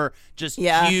similar, just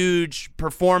huge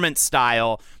performance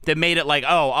style that made it like,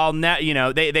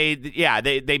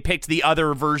 they picked the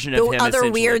other version of him. The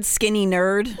other weird skinny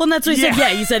nerd. Well, and that's what he said. Yeah,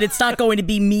 he said it's not going to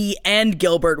be me and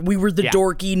Gilbert. We were the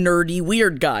dorky, nerdy,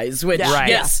 weird guys. Which,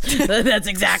 yes, that's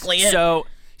exactly it. So,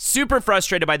 super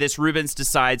frustrated by this, Reubens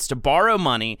decides to borrow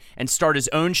money and start his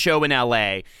own show in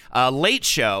L.A., a late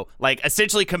show, like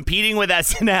essentially competing with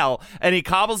SNL, and he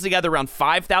cobbles together around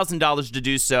 $5,000 to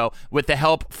do so with the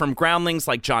help from groundlings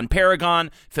like John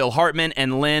Paragon, Phil Hartman,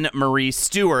 and Lynn Marie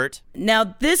Stewart.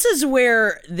 Now, this is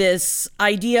where this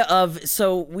idea of,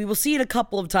 so we will see it a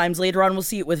couple of times later on, we'll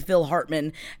see it with Phil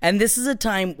Hartman, and this is a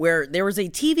time where there was a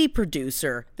TV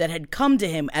producer that had come to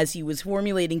him as he was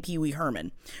formulating Pee Wee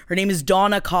Herman. Her name is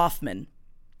Donna Kaufman.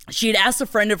 She had asked a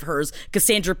friend of hers,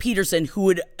 Cassandra Peterson,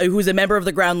 who was a member of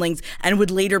the Groundlings and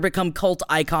would later become cult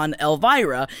icon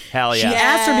Elvira. Hell yeah. She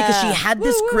asked her because she had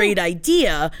this great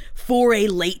idea for a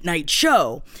late night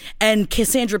show. And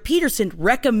Cassandra Peterson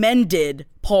recommended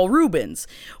Paul Reubens.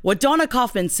 What Donna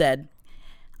Kaufman said,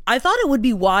 I thought it would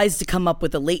be wise to come up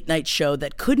with a late night show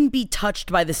that couldn't be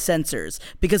touched by the censors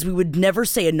because we would never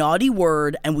say a naughty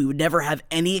word and we would never have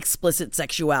any explicit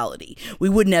sexuality. We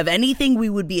wouldn't have anything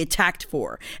we would be attacked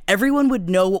for. Everyone would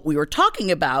know what we were talking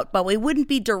about, but we wouldn't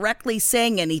be directly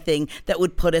saying anything that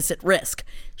would put us at risk.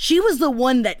 She was the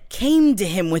one that came to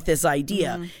him with this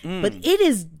idea, but it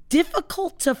is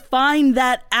difficult to find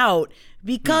that out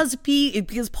because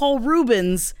Paul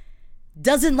Reubens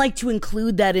doesn't like to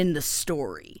include that in the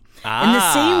story. In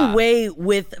the same way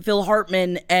with Phil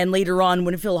Hartman, and later on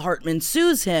when Phil Hartman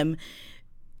sues him,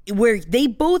 where they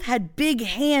both had big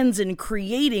hands in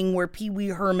creating where Pee Wee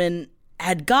Herman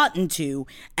had gotten to,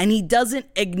 and he doesn't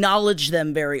acknowledge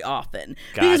them very often.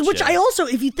 Gotcha. Because, which I also,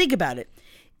 if you think about it,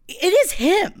 it is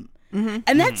him.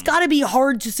 And that's got to be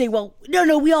hard to say, well,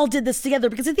 no, we all did this together,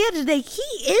 because at the end of the day,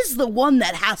 he is the one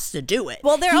that has to do it.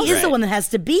 Well, he is the one that has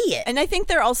to be it. And I think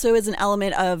there also is an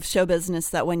element of show business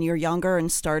that when you're younger and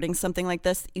starting something like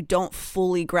this, you don't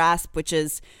fully grasp, which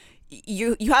is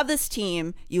you have this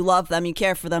team, you love them, you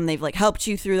care for them, they've like helped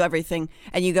you through everything,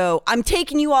 and you go, I'm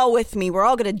taking you all with me, we're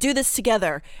all going to do this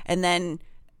together. And then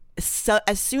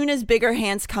as soon as bigger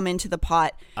hands come into the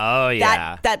pot,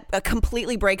 that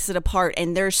completely breaks it apart.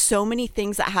 And there's so many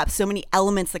things that have so many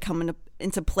elements that come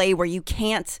into play where you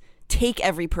can't take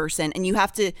every person, and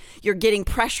you're getting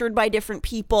pressured by different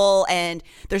people, and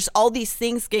there's all these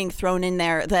things getting thrown in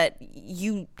there that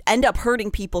you end up hurting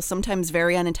people, sometimes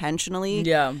very unintentionally.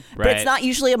 Yeah, but it's not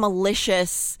usually a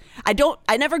malicious. I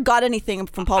never got anything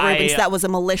from Paul Reubens that was a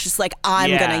malicious, like,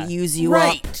 I'm gonna use you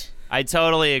up. I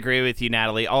totally agree with you,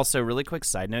 Natalie. Also, really quick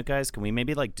side note, guys, can we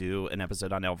maybe like do an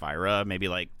episode on Elvira, maybe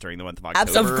like during the month of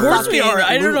October? Of course we are.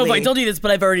 I don't know if I told you this,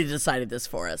 but I've already decided this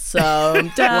for us. So,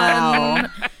 wow.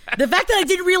 The fact that I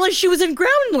didn't realize she was in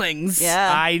Groundlings.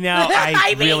 Yeah. I know.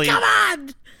 I mean, really, come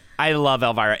on. I love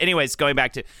Elvira. Anyways, going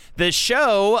back to the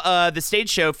show, the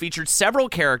stage show featured several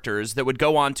characters that would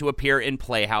go on to appear in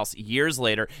Playhouse years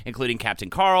later, including Captain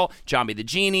Carl, Johnny the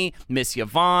Genie, Miss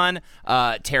Yvonne,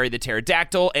 Terry the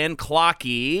Pterodactyl, and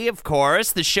Clocky, of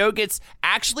course. The show gets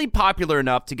actually popular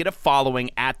enough to get a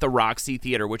following at the Roxy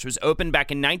Theater, which was opened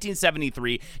back in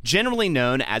 1973, generally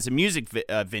known as a music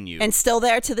venue. And still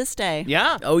there to this day.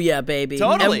 Yeah. Oh, yeah, baby.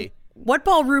 Totally. And what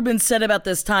Paul Reubens said about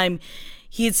this time,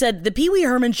 he had said, the Pee Wee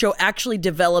Herman show actually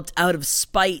developed out of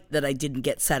spite that I didn't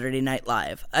get Saturday Night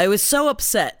Live. I was so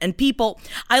upset. And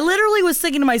I literally was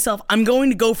thinking to myself, I'm going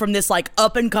to go from this like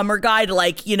up-and-comer guy to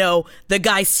like, the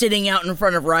guy sitting out in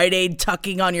front of Rite Aid,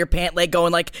 tucking on your pant leg,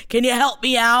 going like, can you help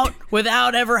me out?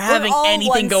 Without ever having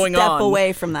anything going on. Step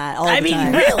away from that all the time.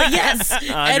 I mean, really, yes.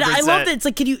 And I love that. It's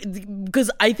like, because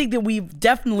I think that we've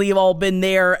definitely all been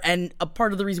there. And a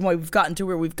part of the reason why we've gotten to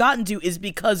where we've gotten to is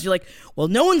because you're like, well,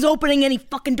 no one's opening any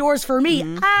fucking doors for me.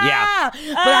 But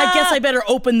I guess I better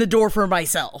open the door for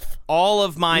myself. All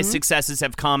of my successes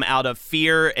have come out of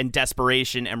fear and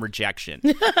desperation and rejection.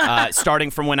 Starting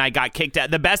from when I got kicked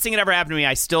out. The best thing that ever happened to me,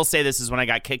 I still say this, is when I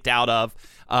got kicked out of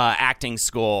acting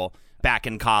school back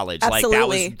in college. Absolutely. Like,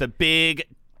 that was the big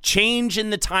change in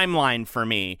the timeline for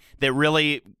me that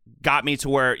really got me to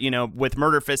where, with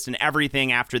Murder Fist and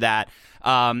everything after that.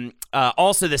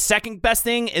 Also, the second best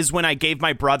thing is when I gave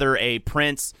my brother a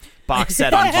Prince box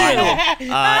set on vinyl.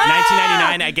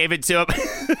 1999, I gave it to him.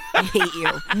 I hate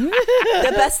you.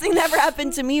 The best thing that ever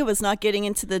happened to me was not getting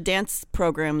into the dance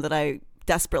program that I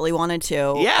desperately wanted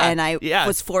to. Yeah. And I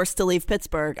was forced to leave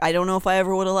Pittsburgh. I don't know if I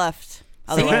ever would have left.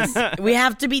 Otherwise. We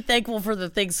have to be thankful for the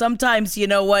things. Sometimes, you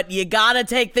know what? You gotta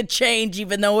take the change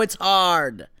even though it's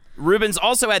hard. Rubens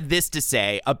also had this to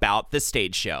say about the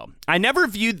stage show. I never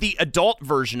viewed the adult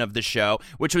version of the show,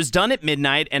 which was done at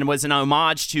midnight and was an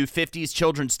homage to 50s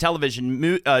children's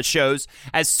television shows,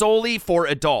 as solely for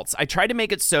adults. I tried to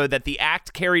make it so that the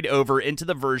act carried over into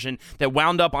the version that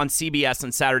wound up on CBS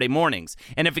on Saturday mornings.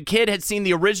 And if a kid had seen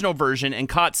the original version and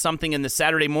caught something in the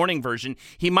Saturday morning version,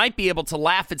 he might be able to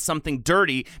laugh at something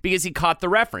dirty because he caught the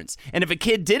reference. And if a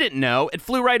kid didn't know, it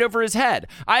flew right over his head.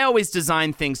 I always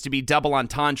design things to be double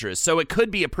entendres, so it could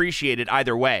be appreciated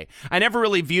either way. I never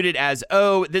really viewed it as,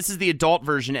 oh, this is the adult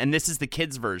version and this is the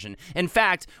kids version. In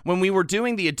fact, when we were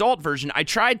doing the adult version, I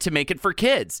tried to make it for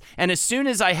kids. And as soon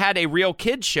as I had a real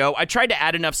kids show, I tried to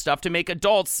add enough stuff to make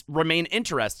adults remain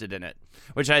interested in it,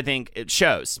 which I think it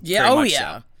shows. Yeah, oh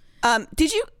yeah. So.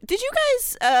 Did you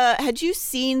guys had you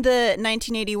seen the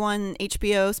 1981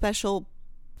 HBO special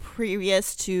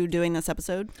previous to doing this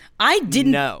episode? I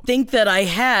didn't think that I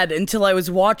had until I was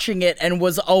watching it and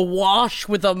was awash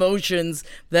with emotions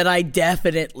that I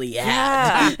definitely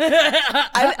had. Yeah.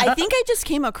 I think I just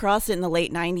came across it in the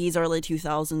late 90s, early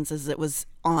 2000s as it was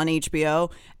on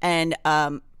HBO. And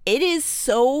it is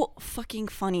so fucking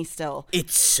funny still.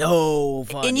 It's so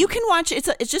funny. And you can watch it.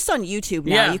 It's just on YouTube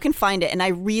now. Yeah. You can find it. And I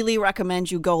really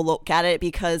recommend you go look at it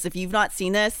because if you've not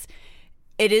seen this,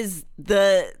 it is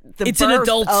it's an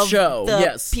adult show,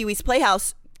 yes. Pee-wee's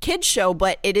Playhouse kids show,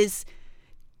 but it's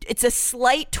a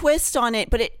slight twist on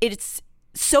it, but it's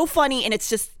so funny and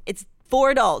it's for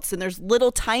adults and there's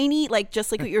little tiny,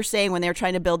 just like what you're saying when they're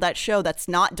trying to build that show that's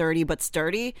not dirty but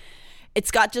sturdy. It's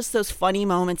got just those funny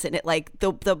moments in it, like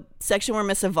the section where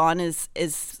Miss Yvonne is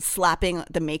slapping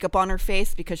the makeup on her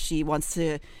face because she wants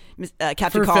to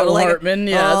capture Phil Hartman.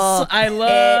 Yes, I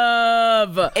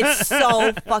love. It's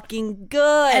so fucking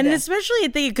good, and especially I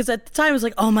think because at the time I was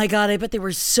like, oh my god, I bet they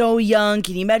were so young.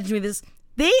 Can you imagine me this?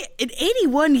 In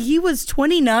 81, he was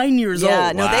 29 years old.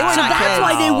 Yeah, no, they were not So that's kids.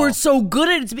 why they were so good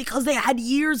at it. It's because they had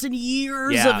years and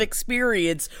years of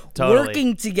experience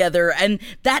working together. And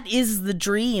that is the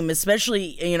dream,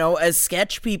 especially, as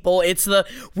sketch people. It's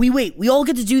we all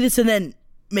get to do this and then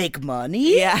make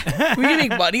money? Yeah. We can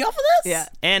make money off of this? Yeah.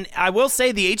 And I will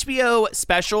say the HBO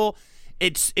special,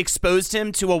 it's exposed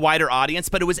him to a wider audience,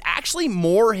 but it was actually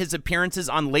more his appearances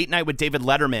on Late Night with David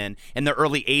Letterman in the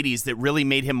early 80s that really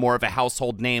made him more of a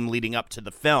household name leading up to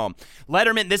the film.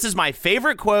 Letterman, this is my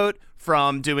favorite quote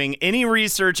from doing any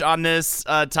research on this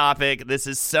topic. This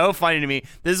is so funny to me.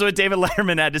 This is what David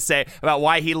Letterman had to say about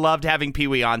why he loved having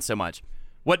Pee-wee on so much.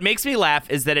 What makes me laugh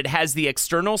is that it has the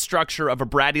external structure of a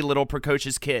bratty little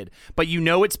precocious kid, but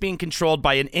it's being controlled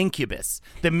by an incubus,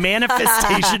 the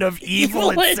manifestation of evil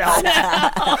itself.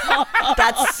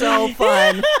 That's so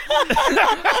fun.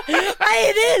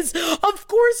 It is. Of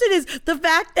course it is. The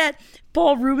fact that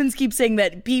Paul Rubens keeps saying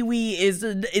that Pee-wee is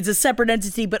a separate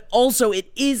entity, but also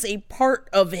it is a part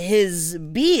of his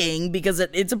being because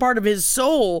it's a part of his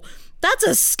soul. That's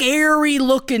a scary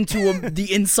look into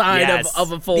the inside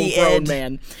of a full-grown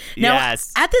man. Now,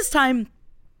 at this time,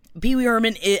 Pee-wee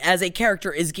Herman as a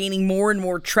character is gaining more and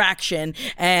more traction,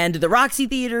 and the Roxy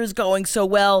Theater is going so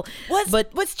well. Was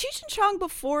Cheech and Chong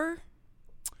before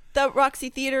the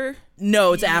Roxy Theater?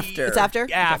 No, it's after. It's after?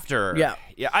 After.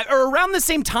 Yeah. Or around the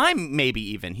same time, maybe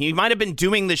even. He might have been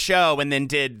doing the show and then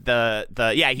did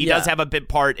he does have a bit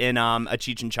part in a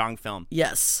Cheech and Chong film.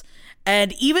 Yes.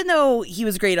 And even though he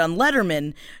was great on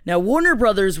Letterman, now Warner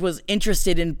Brothers was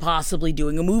interested in possibly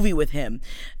doing a movie with him.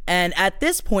 And at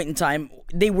this point in time,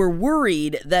 they were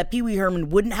worried that Pee-wee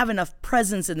Herman wouldn't have enough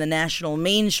presence in the national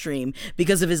mainstream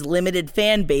because of his limited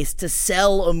fan base to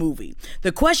sell a movie.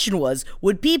 The question was,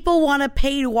 would people want to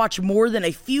pay to watch more than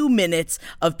a few minutes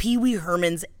of Pee-wee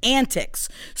Herman's antics?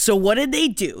 So what did they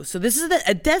do? So this is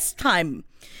at this time,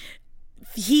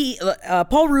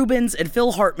 Paul Rubens and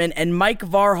Phil Hartman and Mike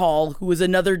Varhall, who was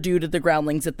another dude at the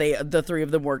Groundlings that the three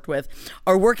of them worked with,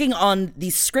 are working on the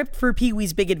script for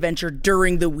Pee-wee's Big Adventure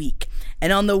during the week.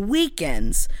 And on the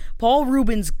weekends, Paul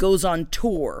Rubens goes on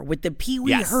tour with the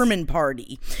Pee-wee Herman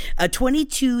Party, a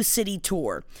 22-city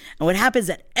tour. And what happens is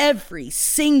that every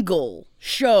single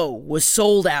show was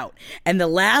sold out. And the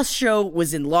last show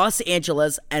was in Los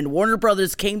Angeles, and Warner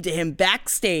Brothers came to him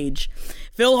backstage.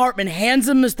 Phil Hartman hands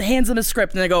him a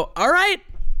script, and they go, all right,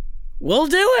 we'll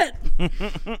do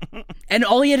it. And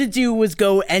all he had to do was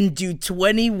go and do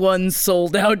 21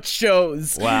 sold out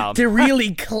shows to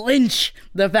really clinch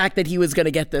the fact that he was going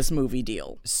to get this movie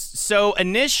deal. So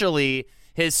initially,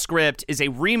 his script is a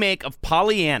remake of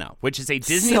Pollyanna, which is a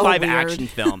Disney live-action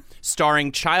film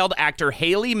starring child actor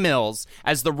Haley Mills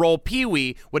as the role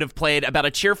Pee-wee would have played about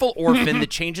a cheerful orphan that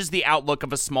changes the outlook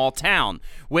of a small town,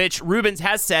 which Rubens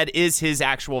has said is his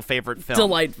actual favorite film.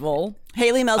 Delightful.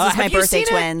 Haley Mills is my birthday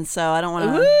twin, so I don't want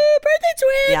to... Ooh, birthday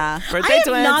twin! Yeah. Birthday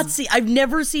twins. I've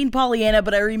never seen Pollyanna,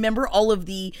 but I remember all of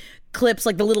the clips,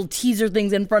 like the little teaser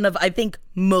things in front of, I think,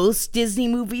 most Disney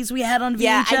movies we had on VHS.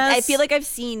 Yeah, I feel like I've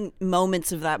seen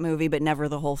moments of that movie, but never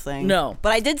the whole thing. No.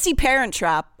 But I did see Parent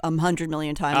Trap 100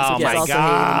 million times. Oh my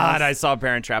God, I saw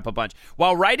Parent Trap a bunch.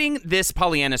 While writing this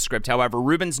Pollyanna script, however,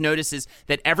 Rubens notices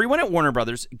that everyone at Warner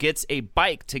Brothers gets a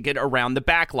bike to get around the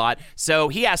back lot, so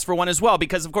he asked for one as well,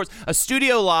 because, of course, a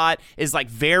studio lot is like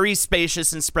very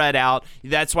spacious and spread out.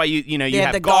 That's why you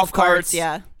have the golf carts.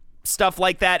 Yeah. Stuff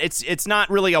like that. It's not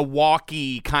really a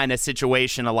walkie kind of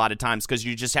situation a lot of times because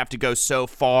you just have to go so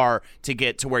far to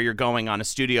get to where you're going on a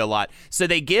studio lot. So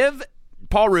they give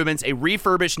Paul Rubens a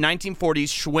refurbished 1940s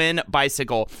Schwinn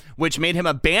bicycle, which made him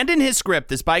abandon his script.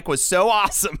 This bike was so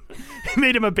awesome. It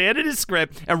made him abandon his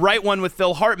script and write one with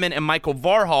Phil Hartman and Michael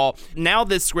Varhol. Now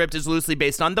this script is loosely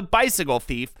based on The Bicycle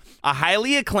Thief, a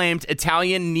highly acclaimed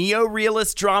Italian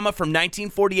neo-realist drama from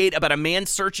 1948 about a man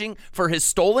searching for his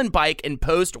stolen bike in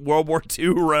post-World War II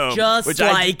Rome.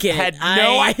 I had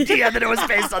no idea that it was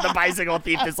based on The Bicycle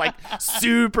Thief, this like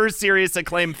super serious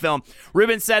acclaimed film.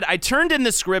 Rubens said, I turned in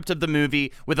the script of the movie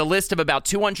with a list of about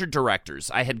 200 directors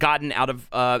I had gotten out of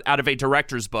a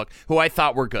director's book who I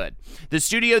thought were good. The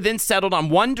studio then settled on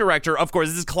one director. Of course,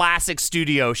 this is classic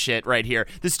studio shit right here.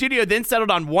 The studio then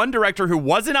settled on one director who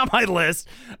wasn't on my list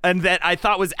and that I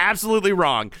thought was absolutely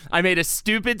wrong. I made a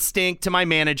stupid stink to my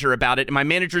manager about it, and my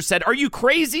manager said, are you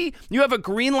crazy? You have a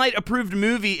Greenlight approved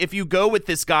movie if you go with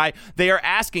this guy they are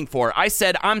asking for. I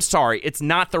said, I'm sorry, it's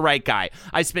not the right guy.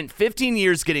 I spent 15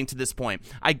 years getting to this point.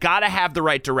 I gotta have the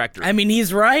right director. I mean,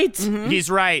 he's right. Mm-hmm. He's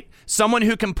right. Someone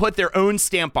who can put their own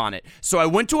stamp on it. So I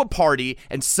went to a party,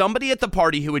 and somebody at the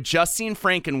party who had just seen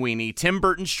Frankenweenie, Tim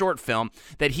Burton's short film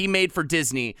that he made for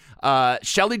Disney,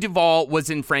 Shelley Duvall was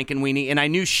in Frankenweenie, and I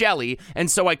knew Shelley,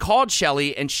 and so I called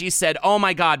Shelley, and she said, oh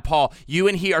my God, Paul, you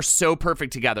and he are so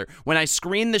perfect together. When I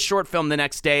screened the short film the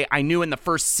next day, I knew in the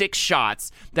first 6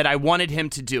 shots that I wanted him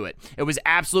to do it. It was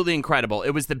absolutely incredible.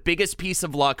 It was the biggest piece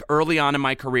of luck early on in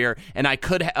my career, and I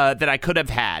could have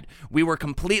had. We were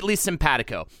completely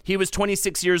simpatico. He was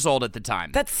 26 years old at the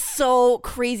time. That's so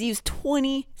crazy. He was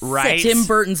 26. Right. Tim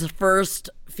Burton's first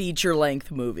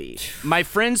feature-length movie. My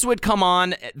friends would come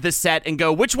on the set and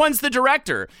go, which one's the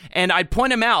director? And I'd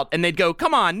point him out, and they'd go,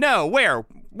 come on, no,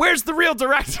 where's the real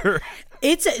director?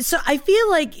 So I feel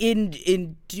like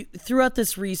throughout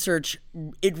this research,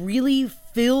 it really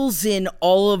fills in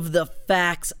all of the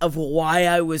facts of why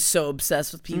I was so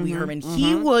obsessed with Pee Wee Herman.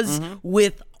 He was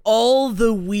with all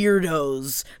the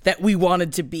weirdos that we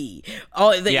wanted to be.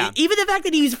 Even the fact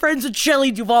that he was friends with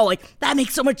Shelley Duvall, like, that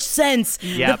makes so much sense.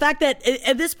 Yep. The fact that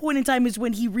at this point in time is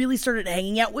when he really started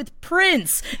hanging out with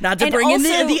Prince. Not to bring in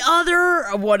the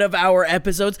other one of our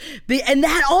episodes, and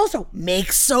that also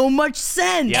makes so much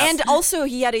sense. Yep. And also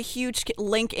he had a huge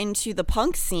link into the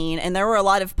punk scene, and there were a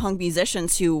lot of punk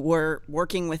musicians who were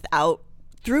working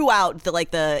throughout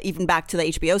the even back to the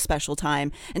HBO special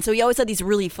time, and so he always had these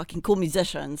really fucking cool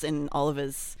musicians in all of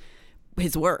his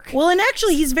work. Well, and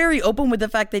actually he's very open with the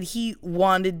fact that he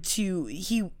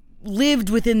lived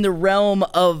within the realm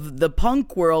of the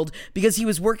punk world because he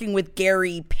was working with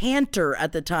Gary Panter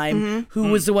at the time, who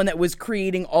was the one that was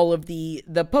creating all of the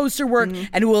poster work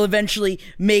and who will eventually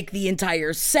make the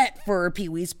entire set for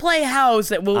Pee-wee's Playhouse.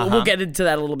 That we'll get into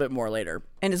that a little bit more later.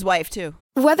 And his wife too.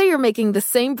 Whether you're making the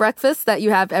same breakfast that you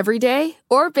have every day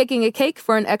or baking a cake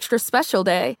for an extra special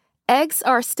day, eggs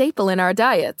are a staple in our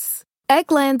diets.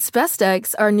 Eggland's Best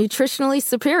Eggs are nutritionally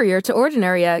superior to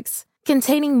ordinary eggs,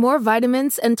 containing more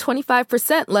vitamins and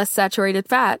 25% less saturated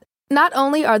fat. Not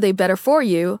only are they better for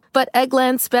you, but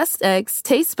Eggland's Best Eggs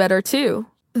taste better too.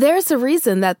 There's a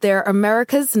reason that they're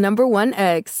America's #1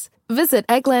 eggs. Visit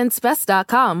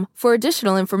egglandsbest.com for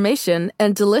additional information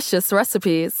and delicious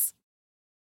recipes.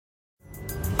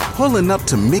 Pulling up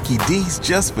to Mickey D's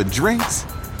just for drinks?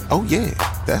 Oh yeah,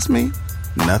 that's me.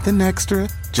 Nothing extra,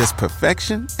 just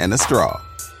perfection and a straw.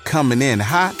 Coming in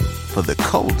hot for the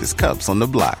coldest cups on the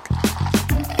block.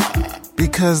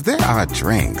 Because there are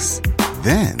drinks.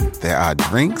 Then there are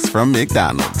drinks from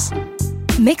McDonald's.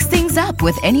 Mix things up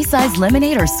with any size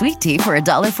lemonade or sweet tea for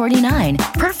 $1.49.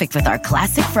 Perfect with our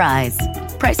classic fries.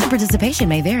 Price and participation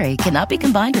may vary. Cannot be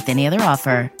combined with any other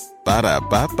offer.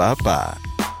 Ba-da-ba-ba-ba.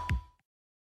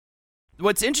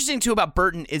 What's interesting too about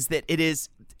Burton is that it is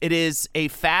a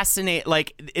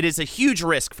it is a huge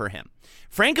risk for him.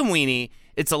 Frankenweenie,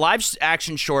 it's a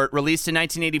live-action short released in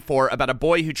 1984 about a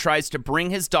boy who tries to bring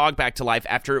his dog back to life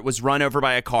after it was run over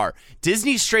by a car.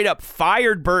 Disney straight up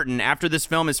fired Burton after this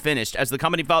film is finished, as the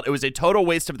company felt it was a total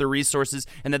waste of their resources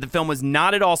and that the film was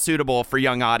not at all suitable for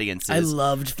young audiences. I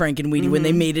loved Frankenweenie when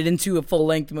they made it into a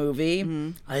full-length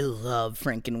movie. I love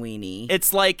Frankenweenie.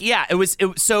 It's like, yeah,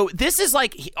 so this is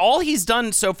like, all he's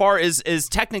done so far is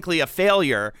technically a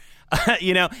failure.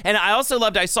 And I also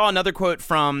loved, I saw another quote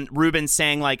from Rubens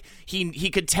saying, like, he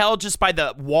could tell just by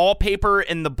the wallpaper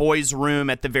in the boy's room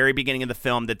at the very beginning of the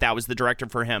film that was the director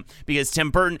for him, because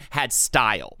Tim Burton had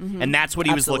style, and that's what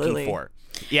he was looking for.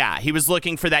 Yeah, he was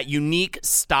looking for that unique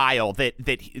style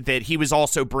that he was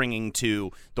also bringing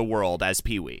to the world as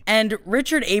Pee-wee. And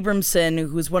Richard Abramson,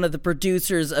 who's one of the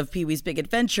producers of Pee-wee's Big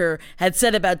Adventure, had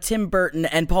said about Tim Burton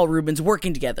and Paul Rubens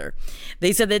working together.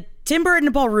 They said that Tim Burton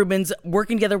and Paul Rubens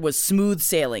working together was smooth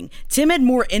sailing. Tim had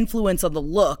more influence on the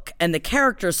look and the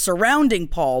characters surrounding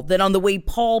Paul than on the way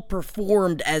Paul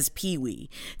performed as Pee-wee.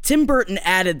 Tim Burton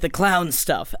added the clown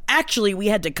stuff. Actually, we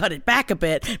had to cut it back a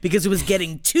bit because it was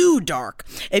getting too dark.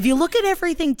 If you look at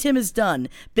everything Tim has done,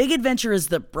 Big Adventure is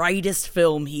the brightest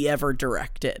film he ever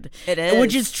directed. It is.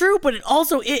 Which is true, but it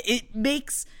also, it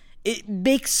makes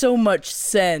so much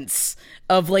sense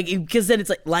of because then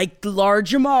it's like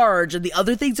Large Marge and the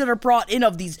other things that are brought in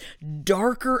of these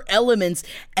darker elements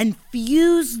and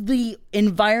fuse the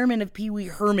environment of Pee Wee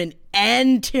Herman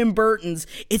and Tim Burton's.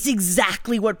 It's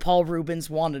exactly what Paul Rubens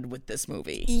wanted with this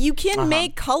movie. You can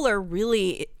make color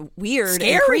really weird,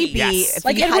 scary, and creepy, yes.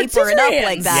 if you hyper it up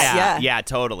like that. Yeah,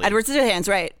 totally. Edward Scissorhands,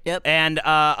 right? Yep. And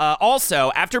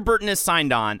also, after Burton is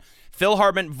signed on, Phil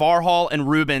Hartman, Varhol, and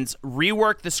Rubens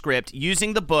reworked the script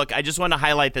using the book. I just want to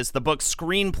highlight this, the book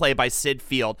Screenplay by Sid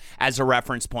Field, as a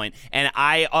reference point. And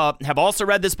I have also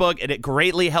read this book, and it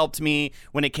greatly helped me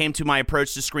when it came to my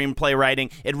approach to screenplay writing.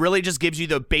 It really just gives you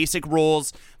the basic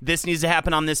rules. This needs to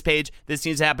happen on this page. This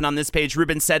needs to happen on this page.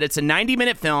 Rubens said it's a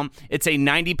 90-minute film. It's a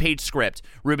 90-page script.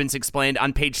 Rubens explained,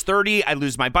 on page 30, I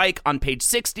lose my bike. On page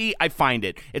 60, I find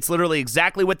it. It's literally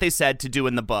exactly what they said to do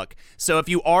in the book. So if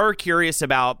you are curious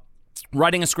about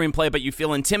writing a screenplay, but you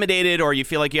feel intimidated or you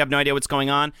feel like you have no idea what's going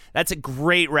on, that's a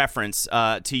great reference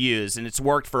to use, and it's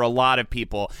worked for a lot of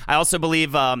people. I also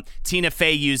believe Tina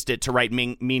Fey used it to write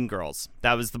Mean Girls.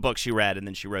 That was the book she read, and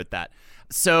then she wrote that.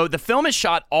 So the film is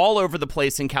shot all over the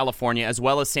place in California, as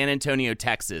well as San Antonio,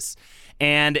 Texas.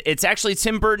 And it's actually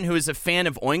Tim Burton, who is a fan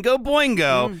of Oingo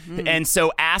Boingo, and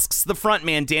so asks the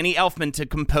frontman, Danny Elfman, to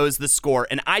compose the score.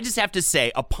 And I just have to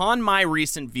say, upon my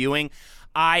recent viewing,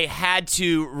 I had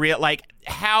to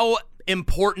how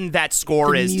important that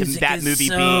score is to that movie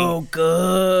being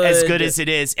good. As good as it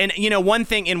is. And one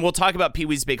thing, and we'll talk about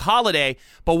Pee-wee's Big Holiday,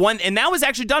 and that was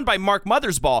actually done by Mark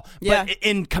Mothersbaugh. Yeah. But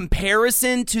in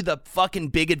comparison to the fucking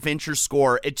Big Adventure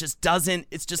score, it just doesn't.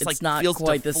 It's not feels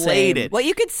quite deflated. the same. Well,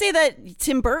 you could say that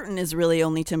Tim Burton is really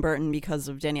only Tim Burton because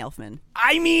of Danny Elfman.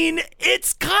 I mean,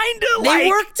 it's kind of they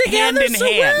work together hand in so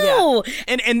hand. well.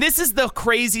 Yeah. And this is the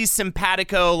crazy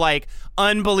simpatico,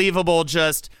 unbelievable,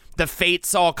 just the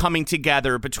fates all coming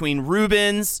together between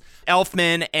Rubens,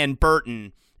 Elfman, and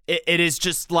Burton. It is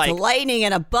just like the lightning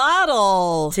in a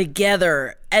bottle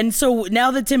together. And so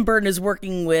now that Tim Burton is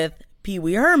working with Pee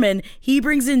Wee Herman, he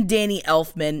brings in Danny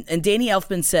Elfman, and Danny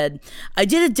Elfman said, I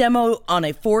did a demo on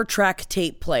a 4-track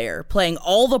tape player, playing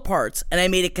all the parts, and I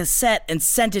made a cassette and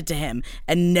sent it to him,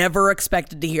 and never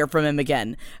expected to hear from him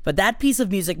again. But that piece of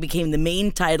music became the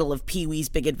main title of Pee-wee's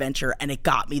Big Adventure, and it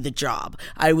got me the job.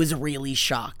 I was really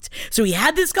shocked. So he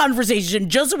had this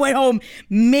conversation, just went home,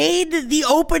 made the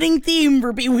opening theme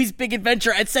for Pee-wee's Big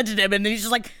Adventure, and sent it to him, and then he's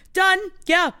just like, done,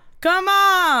 yeah. Come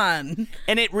on.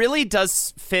 And it really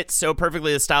does fit so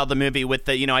perfectly the style of the movie with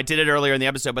the, I did it earlier in the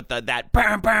episode, but that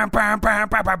but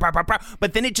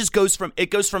then it just goes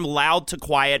from loud to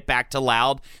quiet back to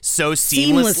loud so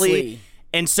seamlessly.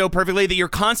 And so perfectly that you're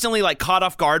constantly caught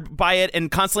off guard by it and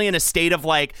constantly in a state of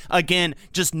again,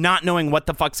 just not knowing what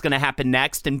the fuck's going to happen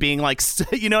next and being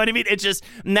you know what I mean? It's just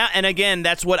now. And again,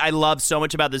 that's what I love so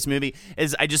much about this movie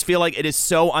is I just feel like it is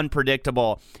so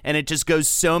unpredictable and it just goes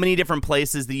so many different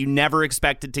places that you never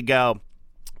expect it to go.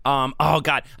 Oh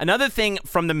God! Another thing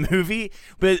from the movie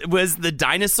was the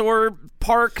dinosaur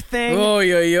park thing. Oh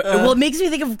yeah. Well, it makes me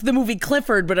think of the movie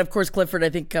Clifford, but of course Clifford I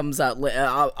think comes out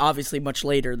obviously much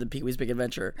later than Pee-wee's Big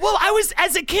Adventure. Well,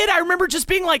 as a kid, I remember just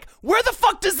being like, "Where the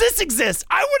fuck does this exist?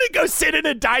 I want to go sit in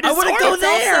a dinosaur. I want to go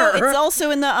there." It's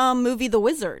also in the movie The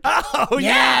Wizard. Oh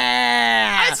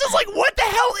yeah! I was just like, "What the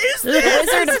hell is this?"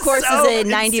 The Wizard, of course, is a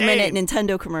 90-minute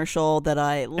Nintendo commercial that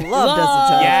I loved as a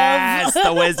child. Yes,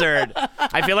 The Wizard.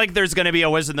 I feel like there's going to be a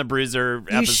Wizard and the Bruiser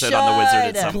episode on The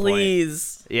Wizard at some point.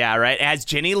 Please. Yeah, right. It has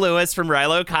Ginny Lewis from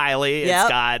Rilo Kiley. Yep. It's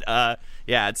got,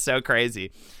 it's so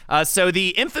crazy. So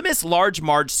the infamous Large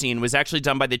Marge scene was actually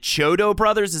done by the Chiodo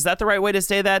brothers. Is that the right way to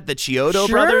say that? The Chiodo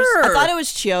brothers? I thought it was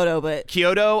Chiodo, but...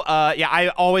 Kyoto,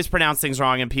 I always pronounce things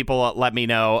wrong, and people let me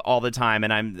know all the time,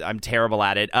 and I'm terrible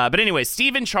at it. But anyway,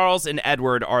 Stephen, Charles, and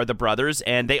Edward are the brothers,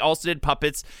 and they also did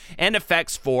puppets and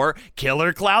effects for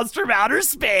Killer Clowns from Outer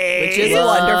Space, which is a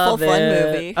wonderful, fun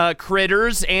movie.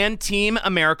 Critters, and Team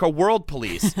America World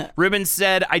Police. Rubin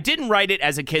said, "I didn't write it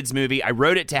as a kid's movie. I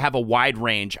wrote it to have a wide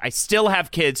range. I still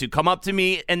have kids who come up to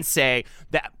me and say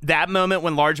that moment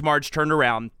when Large Marge turned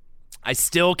around, I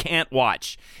still can't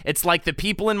watch. It's like the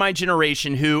people in my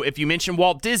generation who, if you mention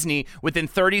Walt Disney, within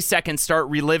 30 seconds start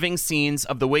reliving scenes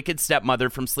of the wicked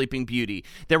stepmother from Sleeping Beauty.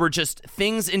 There were just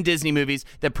things in Disney movies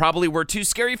that probably were too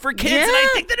scary for kids, and I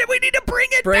think that we need to bring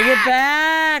it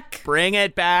back. Bring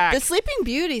it back. The Sleeping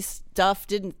Beauty stuff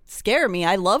didn't scare me.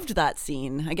 I loved that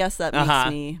scene. I guess that makes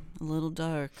me a little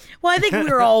dark. Well, I think we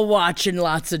were all watching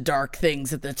lots of dark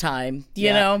things at the time.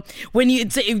 You know, when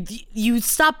you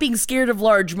stop being scared of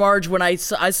Large Marge when I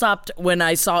stopped when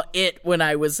I saw it when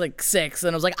I was like 6,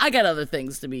 and I was like, I got other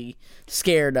things to be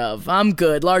scared of. I'm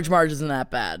good. Large Marge isn't that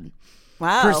bad.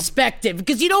 Wow. Perspective,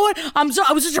 because you know what? I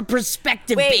was such a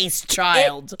perspective-based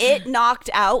child. It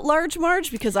knocked out Large Marge,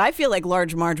 because I feel like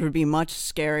Large Marge would be much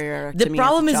scarier. The to me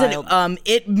problem as a is child. that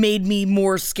it made me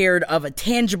more scared of a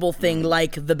tangible thing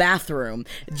like the bathroom.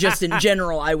 Just in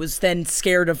general, I was then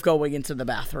scared of going into the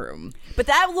bathroom. But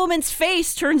that woman's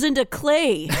face turns into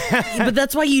clay. But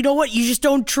that's why, you know what? You just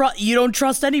don't trust. You don't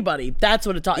trust anybody. That's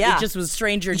what it taught. Yeah. It just was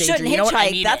stranger danger. Shouldn't You know what? I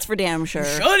hitchhike. need That's it. for damn sure.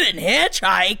 Shouldn't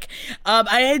hitchhike.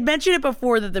 I had mentioned it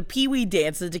before that the Pee-wee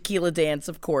dance, the tequila dance,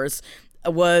 of course,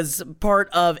 was part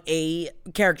of a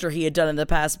character he had done in the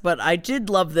past. But I did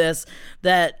love this,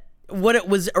 that what it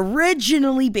was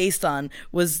originally based on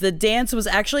was the dance was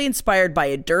actually inspired by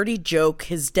a dirty joke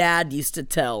his dad used to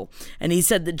tell. And he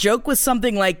said the joke was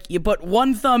something like, you put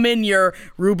one thumb in your,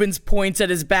 Rubens points at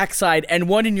his backside, and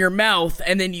one in your mouth,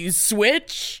 and then you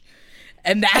switch.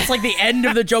 And that's like the end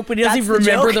of the joke, but he doesn't even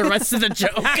remember the rest of the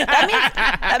joke.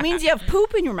 That means you have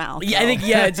poop in your mouth. Yeah, I think,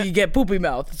 you get poopy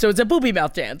mouth. So it's a poopy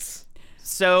mouth dance.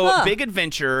 So Big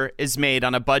Adventure is made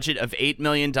on a budget of $8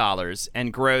 million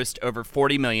and grossed over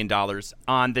 $40 million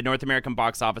on the North American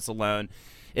box office alone.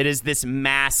 It is this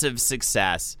massive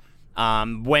success.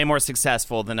 Way more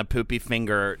successful than a poopy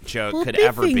finger joke could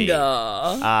ever be.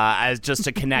 As just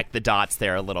to connect the dots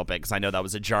there a little bit, because I know that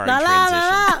was a jarring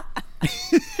transition.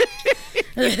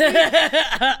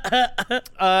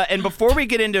 And before we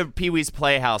get into Pee-wee's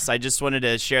Playhouse, I just wanted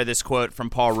to share this quote from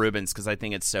Paul Rubens, because I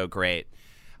think it's so great.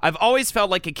 I've always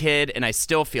felt like a kid, and I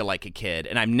still feel like a kid,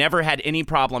 and I've never had any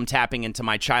problem tapping into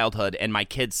my childhood and my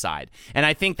kid's side. And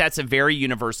I think that's a very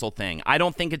universal thing. I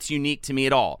don't think it's unique to me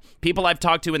at all. People I've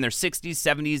talked to in their 60s,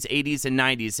 70s, 80s, and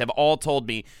 90s have all told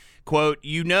me, quote,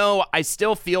 I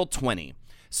still feel 20.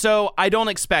 So I don't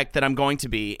expect that I'm going to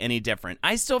be any different.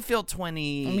 I still feel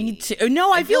 20. Me too.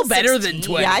 No, I feel better 16. than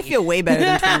 20. Yeah, I feel way better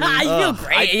than 20. I feel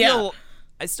great.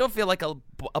 I still feel like a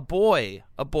boy,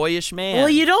 a boyish man. Well,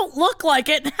 you don't look like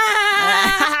it.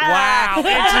 Wow,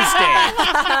 interesting.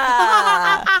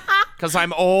 Because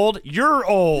I'm old, you're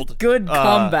old. Good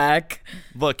comeback.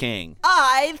 Looking.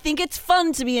 I think it's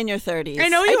fun to be in your 30s. I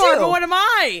know you are, but what am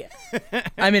I?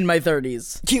 I'm in my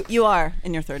 30s. You are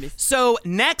in your 30s. So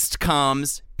next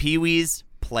comes Pee-wee's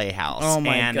Playhouse. Oh,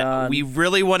 my God. We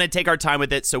really want to take our time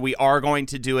with it, so we are going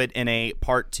to do it in a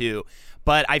part 2.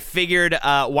 But I figured,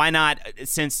 why not,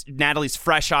 since Natalie's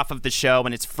fresh off of the show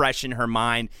and it's fresh in her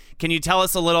mind, can you tell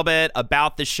us a little bit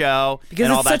about the show because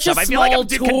and all it's that such stuff? A I feel like I'm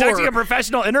small conducting tour. a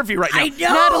professional interview right now. I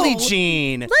know. Natalie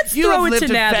Jean, Let's you throw have it lived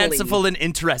to a Natalie. fanciful and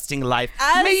interesting life.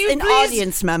 As May you an please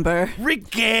audience member,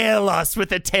 regale us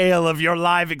with a tale of your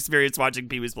live experience watching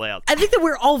Pee-wee's Playhouse. I think that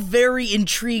we're all very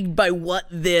intrigued by what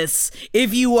this,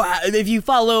 if you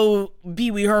follow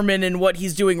Pee-wee Herman and what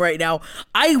he's doing right now,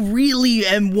 I really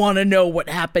want to know what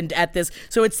happened at this.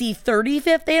 So it's the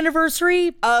 35th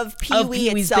anniversary of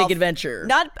Pee-wee's itself. Big Adventure.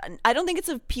 I don't think it's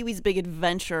of Pee-wee's Big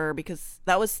Adventure, because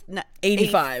that was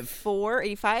 85.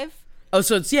 85? Oh,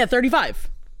 so it's 35.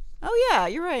 Oh yeah,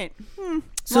 you're right.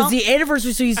 So it's the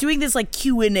anniversary. So he's doing this like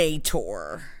Q&A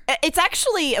tour. It's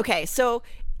actually okay. So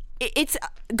it's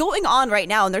going on right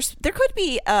now, and there could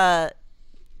be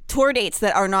tour dates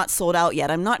that are not sold out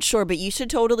yet. I'm not sure, but you should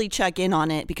totally check in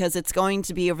on it because it's going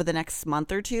to be over the next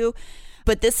month or two.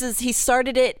 But he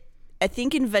started it, I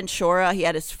think, in Ventura. He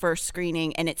had his first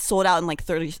screening, and it sold out in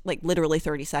literally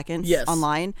 30 seconds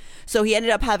online. So he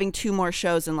ended up having 2 more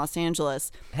shows in Los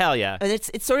Angeles. Hell yeah! And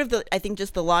it's sort of I think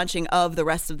just the launching of the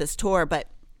rest of this tour. But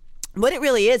what it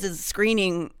really is a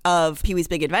screening of Pee-wee's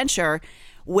Big Adventure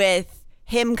with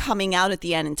him coming out at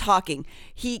the end and talking.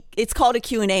 It's called a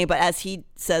Q&A, but as he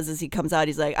says as he comes out,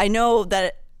 he's like, I know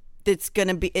that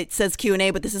it says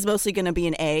Q&A, but this is mostly gonna be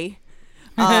an A.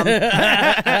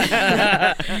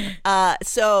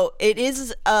 So it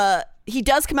is he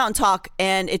does come out and talk,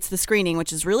 and it's the screening,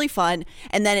 which is really fun.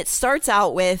 And then it starts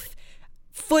out with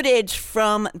footage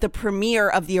from the premiere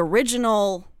of the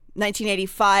original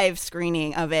 1985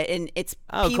 screening of it, and it's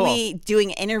Pee-wee doing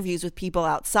interviews with people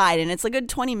outside, and it's a good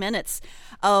 20 minutes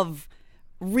of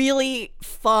really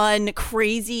fun,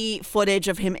 crazy footage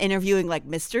of him interviewing like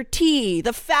Mr. T,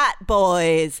 the Fat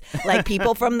Boys, like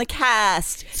people from the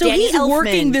cast. So Danny he's Elfman.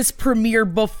 working this premiere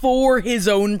before his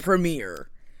own premiere.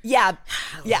 Yeah,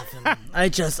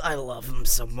 I love him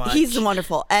so much. He's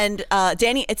wonderful, and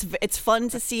Danny. It's fun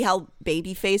to see how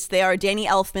baby-faced they are. Danny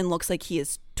Elfman looks like he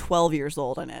is 12 years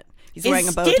old in it. He's wearing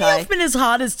a bow tie. Is Danny Elfman as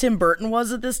hot as Tim Burton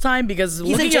was at this time? Because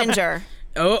he's a ginger.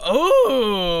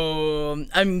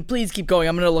 Please keep going.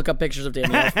 I'm going to look up pictures of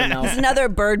Danny Elfman now. He's another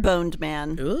bird-boned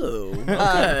man. Ooh,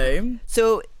 okay.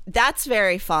 So that's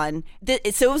very fun.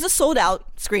 So it was a sold-out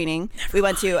screening we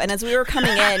went to, and as we were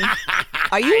coming in,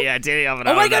 are you? Yeah, Danny Elfman.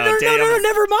 Oh my God! No,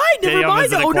 never mind.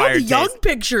 Oh no, the young taste.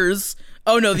 pictures.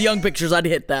 Oh no, the young pictures. I'd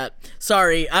hit that.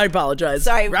 Sorry, I apologize.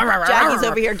 Sorry, Jackie's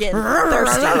over here getting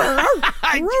thirsty.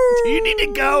 You need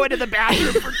to go into the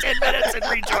bathroom for 10 minutes and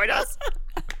rejoin us.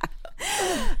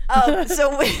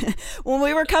 So when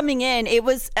we were coming in, it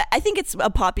was, I think it's a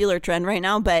popular trend right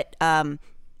now, but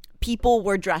people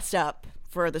were dressed up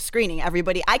for the screening.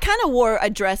 I kind of wore a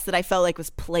dress that I felt like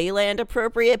was Playland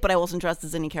appropriate, but I wasn't dressed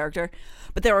as any character.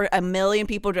 But there were a million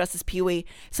people dressed as Pee-wee.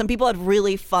 Some people had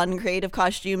really fun creative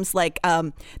costumes. Like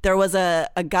there was a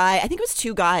guy, I think it was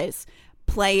 2 guys,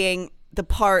 playing the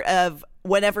part of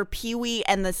whenever Pee-wee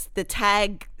and the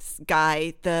tag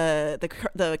guy, the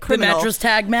criminal, the mattress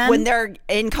tag man, when they're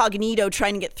incognito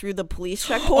trying to get through the police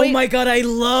checkpoint. Oh my God, I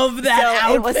love that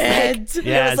outfit. It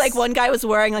was like one guy was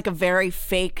wearing like a very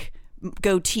fake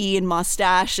goatee and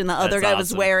mustache, and the other guy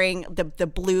was wearing the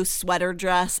blue sweater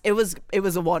dress. It was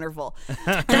wonderful.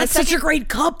 That's such a great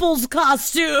couple's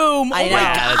costume. I know.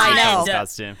 I know.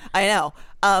 Costume. I know.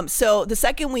 So the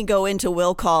second we go into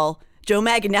will call, Joe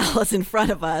Manganiello's in front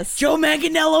of us. Oh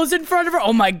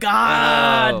my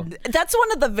God. That's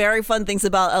one of the very fun things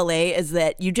about LA is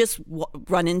that you just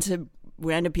run into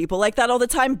random people like that all the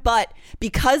time. But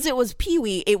because it was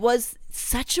Pee-wee, it was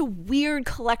such a weird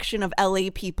collection of LA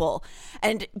people.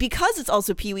 And because it's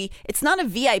also Pee-wee, it's not a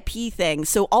VIP thing.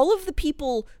 So all of the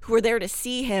people who were there to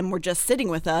see him were just sitting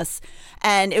with us.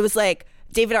 And it was like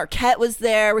David Arquette was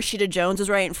there. Rashida Jones was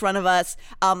right in front of us.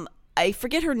 I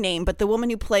forget her name, but the woman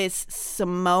who plays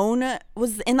Simone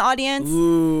was in the audience.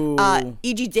 Ooh. I'm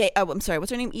sorry,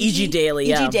 what's her name? E.G. Daily.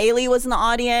 E.G. Daily was in the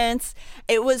audience.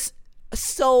 It was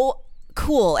so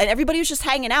cool, and everybody was just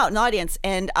hanging out in the audience.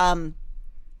 And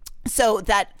so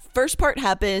that first part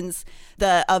happens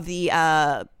of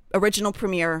the original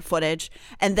premiere footage,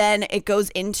 and then it goes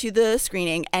into the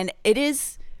screening, and it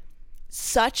is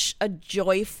such a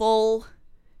joyful,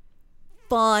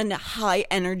 fun, high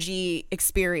energy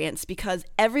experience because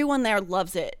everyone there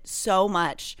loves it so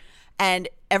much, and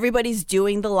everybody's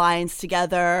doing the lines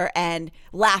together and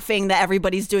laughing that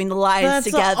everybody's doing the lines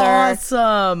together. That's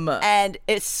awesome. And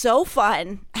it's so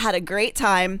fun. Had a great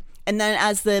time. And then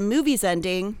as the movie's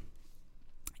ending,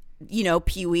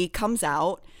 Pee-wee comes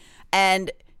out, and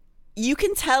you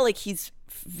can tell like he's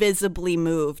visibly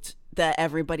moved that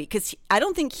everybody, because I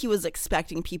don't think he was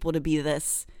expecting people to be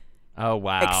this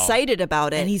excited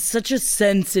about it. And he's such a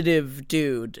sensitive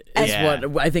dude is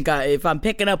what I think if I'm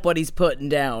picking up what he's putting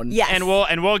down. Yes. And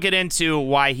we'll get into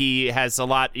why he has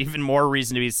even more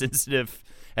reason to be sensitive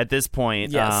at this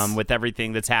point, with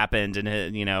everything that's happened, and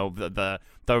the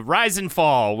rise and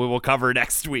fall we will cover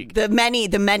next week. The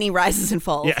many rises and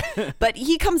falls. Yeah. But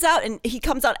he comes out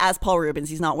as Paul Rubens.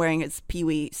 He's not wearing his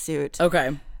Pee-wee suit.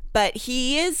 Okay. But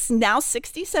he is now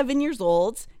 67 years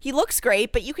old. He looks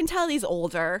great, but you can tell he's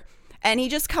older. And he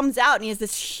just comes out and he has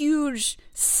this huge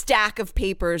stack of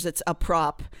papers. It's a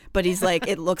prop, but he's like,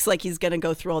 it looks like he's going to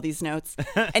go through all these notes.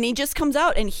 And he just comes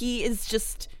out and he is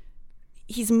just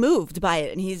he's moved by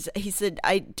it, and he said,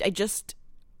 I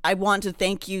want to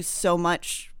thank you so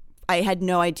much. I had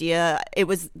no idea. It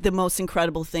was the most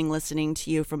incredible thing listening to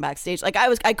you from backstage. Like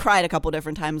I cried a couple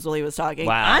different times while he was talking.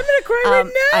 Wow. I'm gonna cry right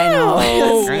now. I know.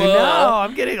 I know.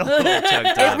 I'm getting a little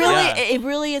choked up. It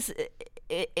really is.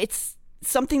 It's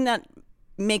something that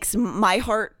makes my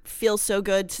heart feel so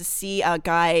good to see a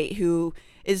guy who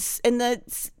is in the,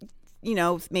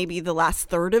 maybe the last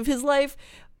third of his life,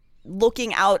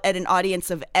 looking out at an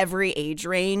audience of every age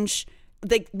range.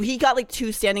 He got like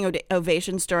 2 standing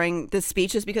ovations during the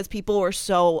speeches because people were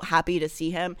so happy to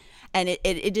see him, and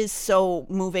it is so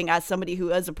moving as somebody who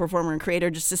is a performer and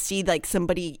creator, just to see like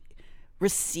somebody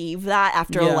receive that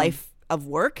after a life of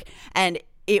work, and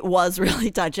it was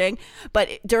really touching. But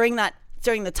during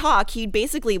the talk, he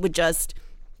basically would just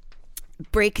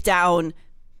break down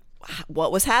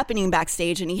what was happening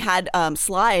backstage, and he had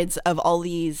slides of all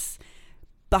these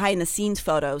behind the scenes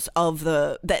photos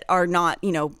that are not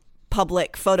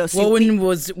public photos.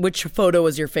 Which photo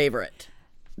was your favorite?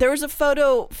 There was a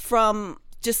photo from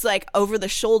just like over the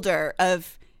shoulder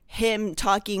of him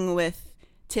talking with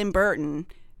Tim Burton.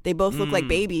 They both look like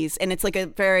babies, and it's like a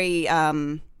very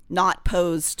not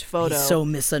posed photo. He's so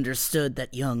misunderstood,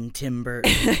 that young Tim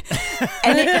Burton.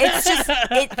 And it's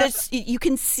just you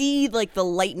can see like the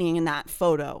lightning in that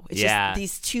photo. It's just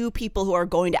these 2 people who are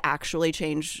going to actually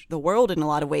change the world in a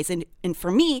lot of ways, and for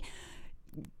me,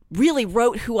 really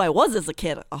wrote who I was as a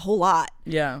kid a whole lot.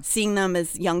 Yeah. Seeing them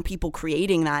as young people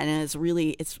creating that, and it's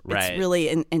really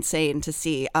insane to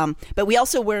see. But we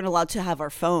also weren't allowed to have our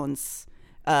phones.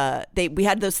 We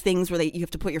had those things where you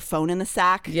have to put your phone in the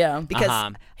sack. Yeah. Because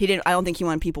I don't think he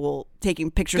wanted people taking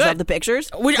pictures of the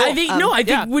pictures. Which I think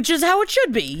which is how it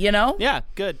should be, Yeah,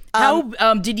 good. How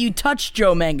did you touch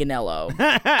Joe Manganiello?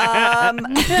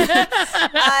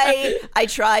 I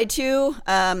tried to.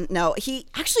 No, he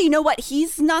actually, you know what?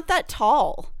 He's not that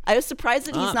tall. I was surprised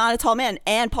that he's not a tall man.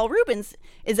 And Paul Rubens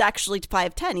is actually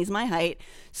 5'10". He's my height.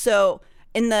 So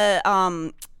in the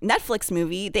Netflix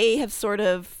movie, they have sort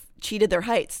of cheated their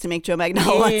heights to make Joe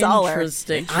Manganiello taller.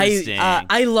 Interesting.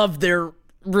 I love their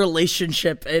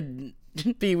relationship in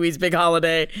Pee-wee's Big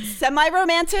Holiday.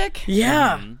 Semi-romantic.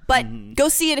 Yeah. But go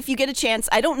see it if you get a chance.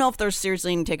 I don't know if there's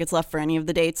seriously any tickets left for any of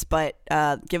the dates, but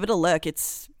give it a look.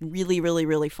 It's really, really,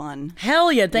 really fun.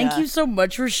 Hell yeah. Thank you so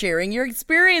much for sharing your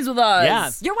experience with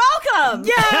us. Yeah. You're welcome.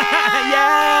 Yay!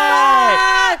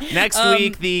 Next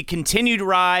week, the continued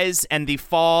rise and the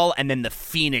fall, and then the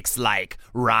phoenix-like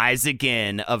rise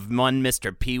again of one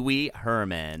Mr. Pee-wee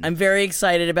Herman. I'm very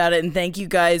excited about it, and thank you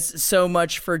guys so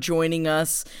much for joining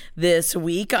us this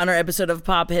week on our episode of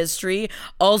Pop History.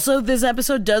 Also, this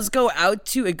episode does go out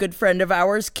to a good friend of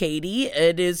ours, Katie.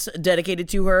 It is dedicated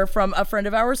to her from a friend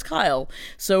of ours, Kyle.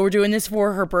 So we're doing this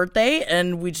for her birthday,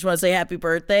 and we just want to say happy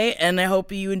birthday, and I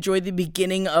hope you enjoy the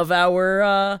beginning of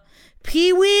our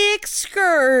Pee-wee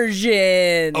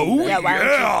excursion. Oh, yeah. Why don't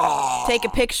you take a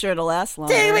picture to last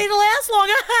longer. Take me to last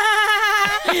longer.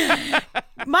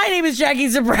 My name is Jackie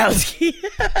Zabrowski.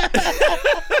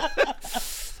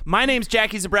 My name's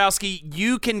Jackie Zabrowski.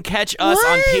 You can catch us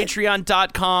on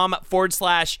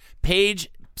patreon.com/page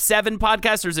 7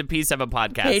 podcast, or is it P7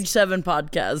 podcast? Page 7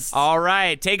 podcast. All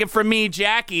right. Take it from me,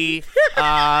 Jackie.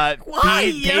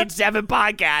 Page 7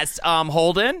 podcast.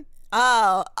 Holden.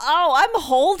 Oh, I'm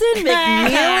Holden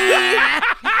McNeely.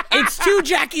 It's 2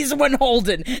 Jackies and 1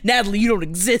 Holden. Natalie, you don't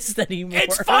exist anymore.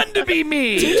 It's fun to be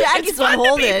me. 2 Jackies, 1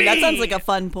 Holden. That sounds like a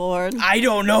fun porn. I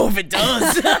don't know if it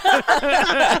does.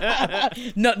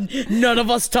 None of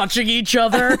us touching each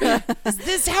other. Is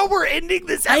this how we're ending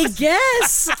this episode? I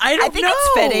guess. I think it's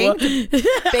fitting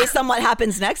based on what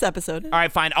happens next episode. All right,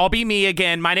 fine. I'll be me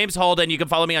again. My name's Holden. You can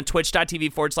follow me on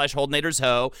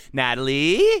twitch.tv/HoldenatorsHo.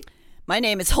 Natalie? My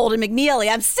name is Holden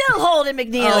McNeely. I'm still Holden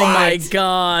McNeely. Oh, my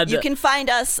God. You can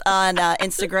find us on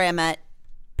Instagram at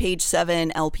page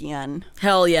 7 LPN.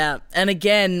 Hell yeah. And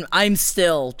again, I'm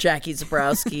still Jackie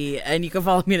Zabrowski, and you can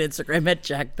follow me on Instagram at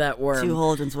JackThatWorm. 2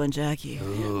 Holdens, 1 Jackie.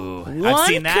 Ooh, I've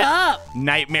seen that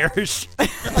nightmarish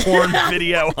porn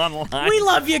video online. We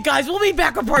love you guys. We'll be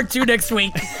back with part 2 next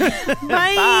week.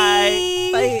 Bye.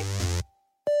 Bye.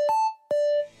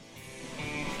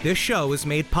 This show is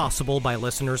made possible by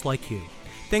listeners like you.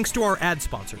 Thanks to our ad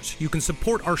sponsors, you can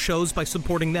support our shows by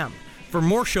supporting them. For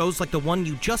more shows like the one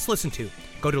you just listened to,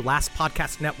 go to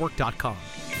lastpodcastnetwork.com.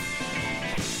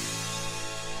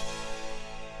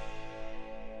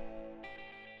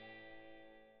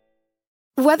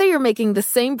 Whether you're making the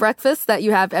same breakfast that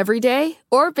you have every day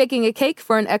or baking a cake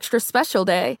for an extra special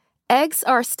day, eggs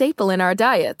are a staple in our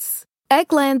diets.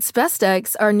 Eggland's best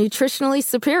eggs are nutritionally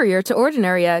superior to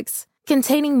ordinary eggs.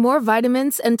 containing more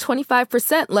vitamins and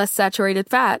 25% less saturated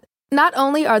fat. Not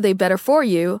only are they better for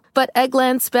you, but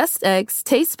Eggland's Best eggs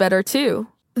taste better too.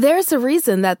 There's a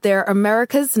reason that they're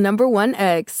America's #1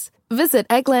 eggs. Visit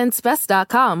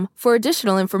egglandsbest.com for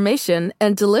additional information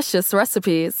and delicious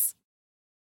recipes.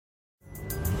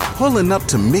 Pulling up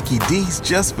to Mickey D's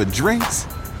just for drinks?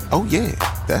 Oh yeah,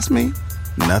 that's me.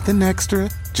 Nothing extra,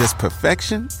 just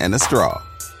perfection and a straw.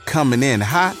 Coming in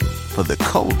hot for the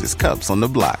coldest cups on the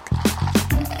block.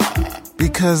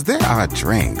 Because there are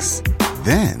drinks.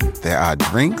 Then there are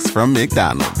drinks from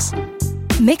McDonald's.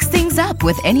 Mix things up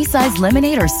with any size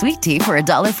lemonade or sweet tea for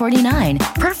 $1.49.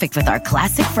 Perfect with our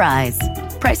classic fries.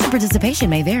 Price and participation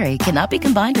may vary. Cannot be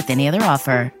combined with any other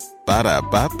offer.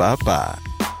 Ba-da-ba-ba-ba.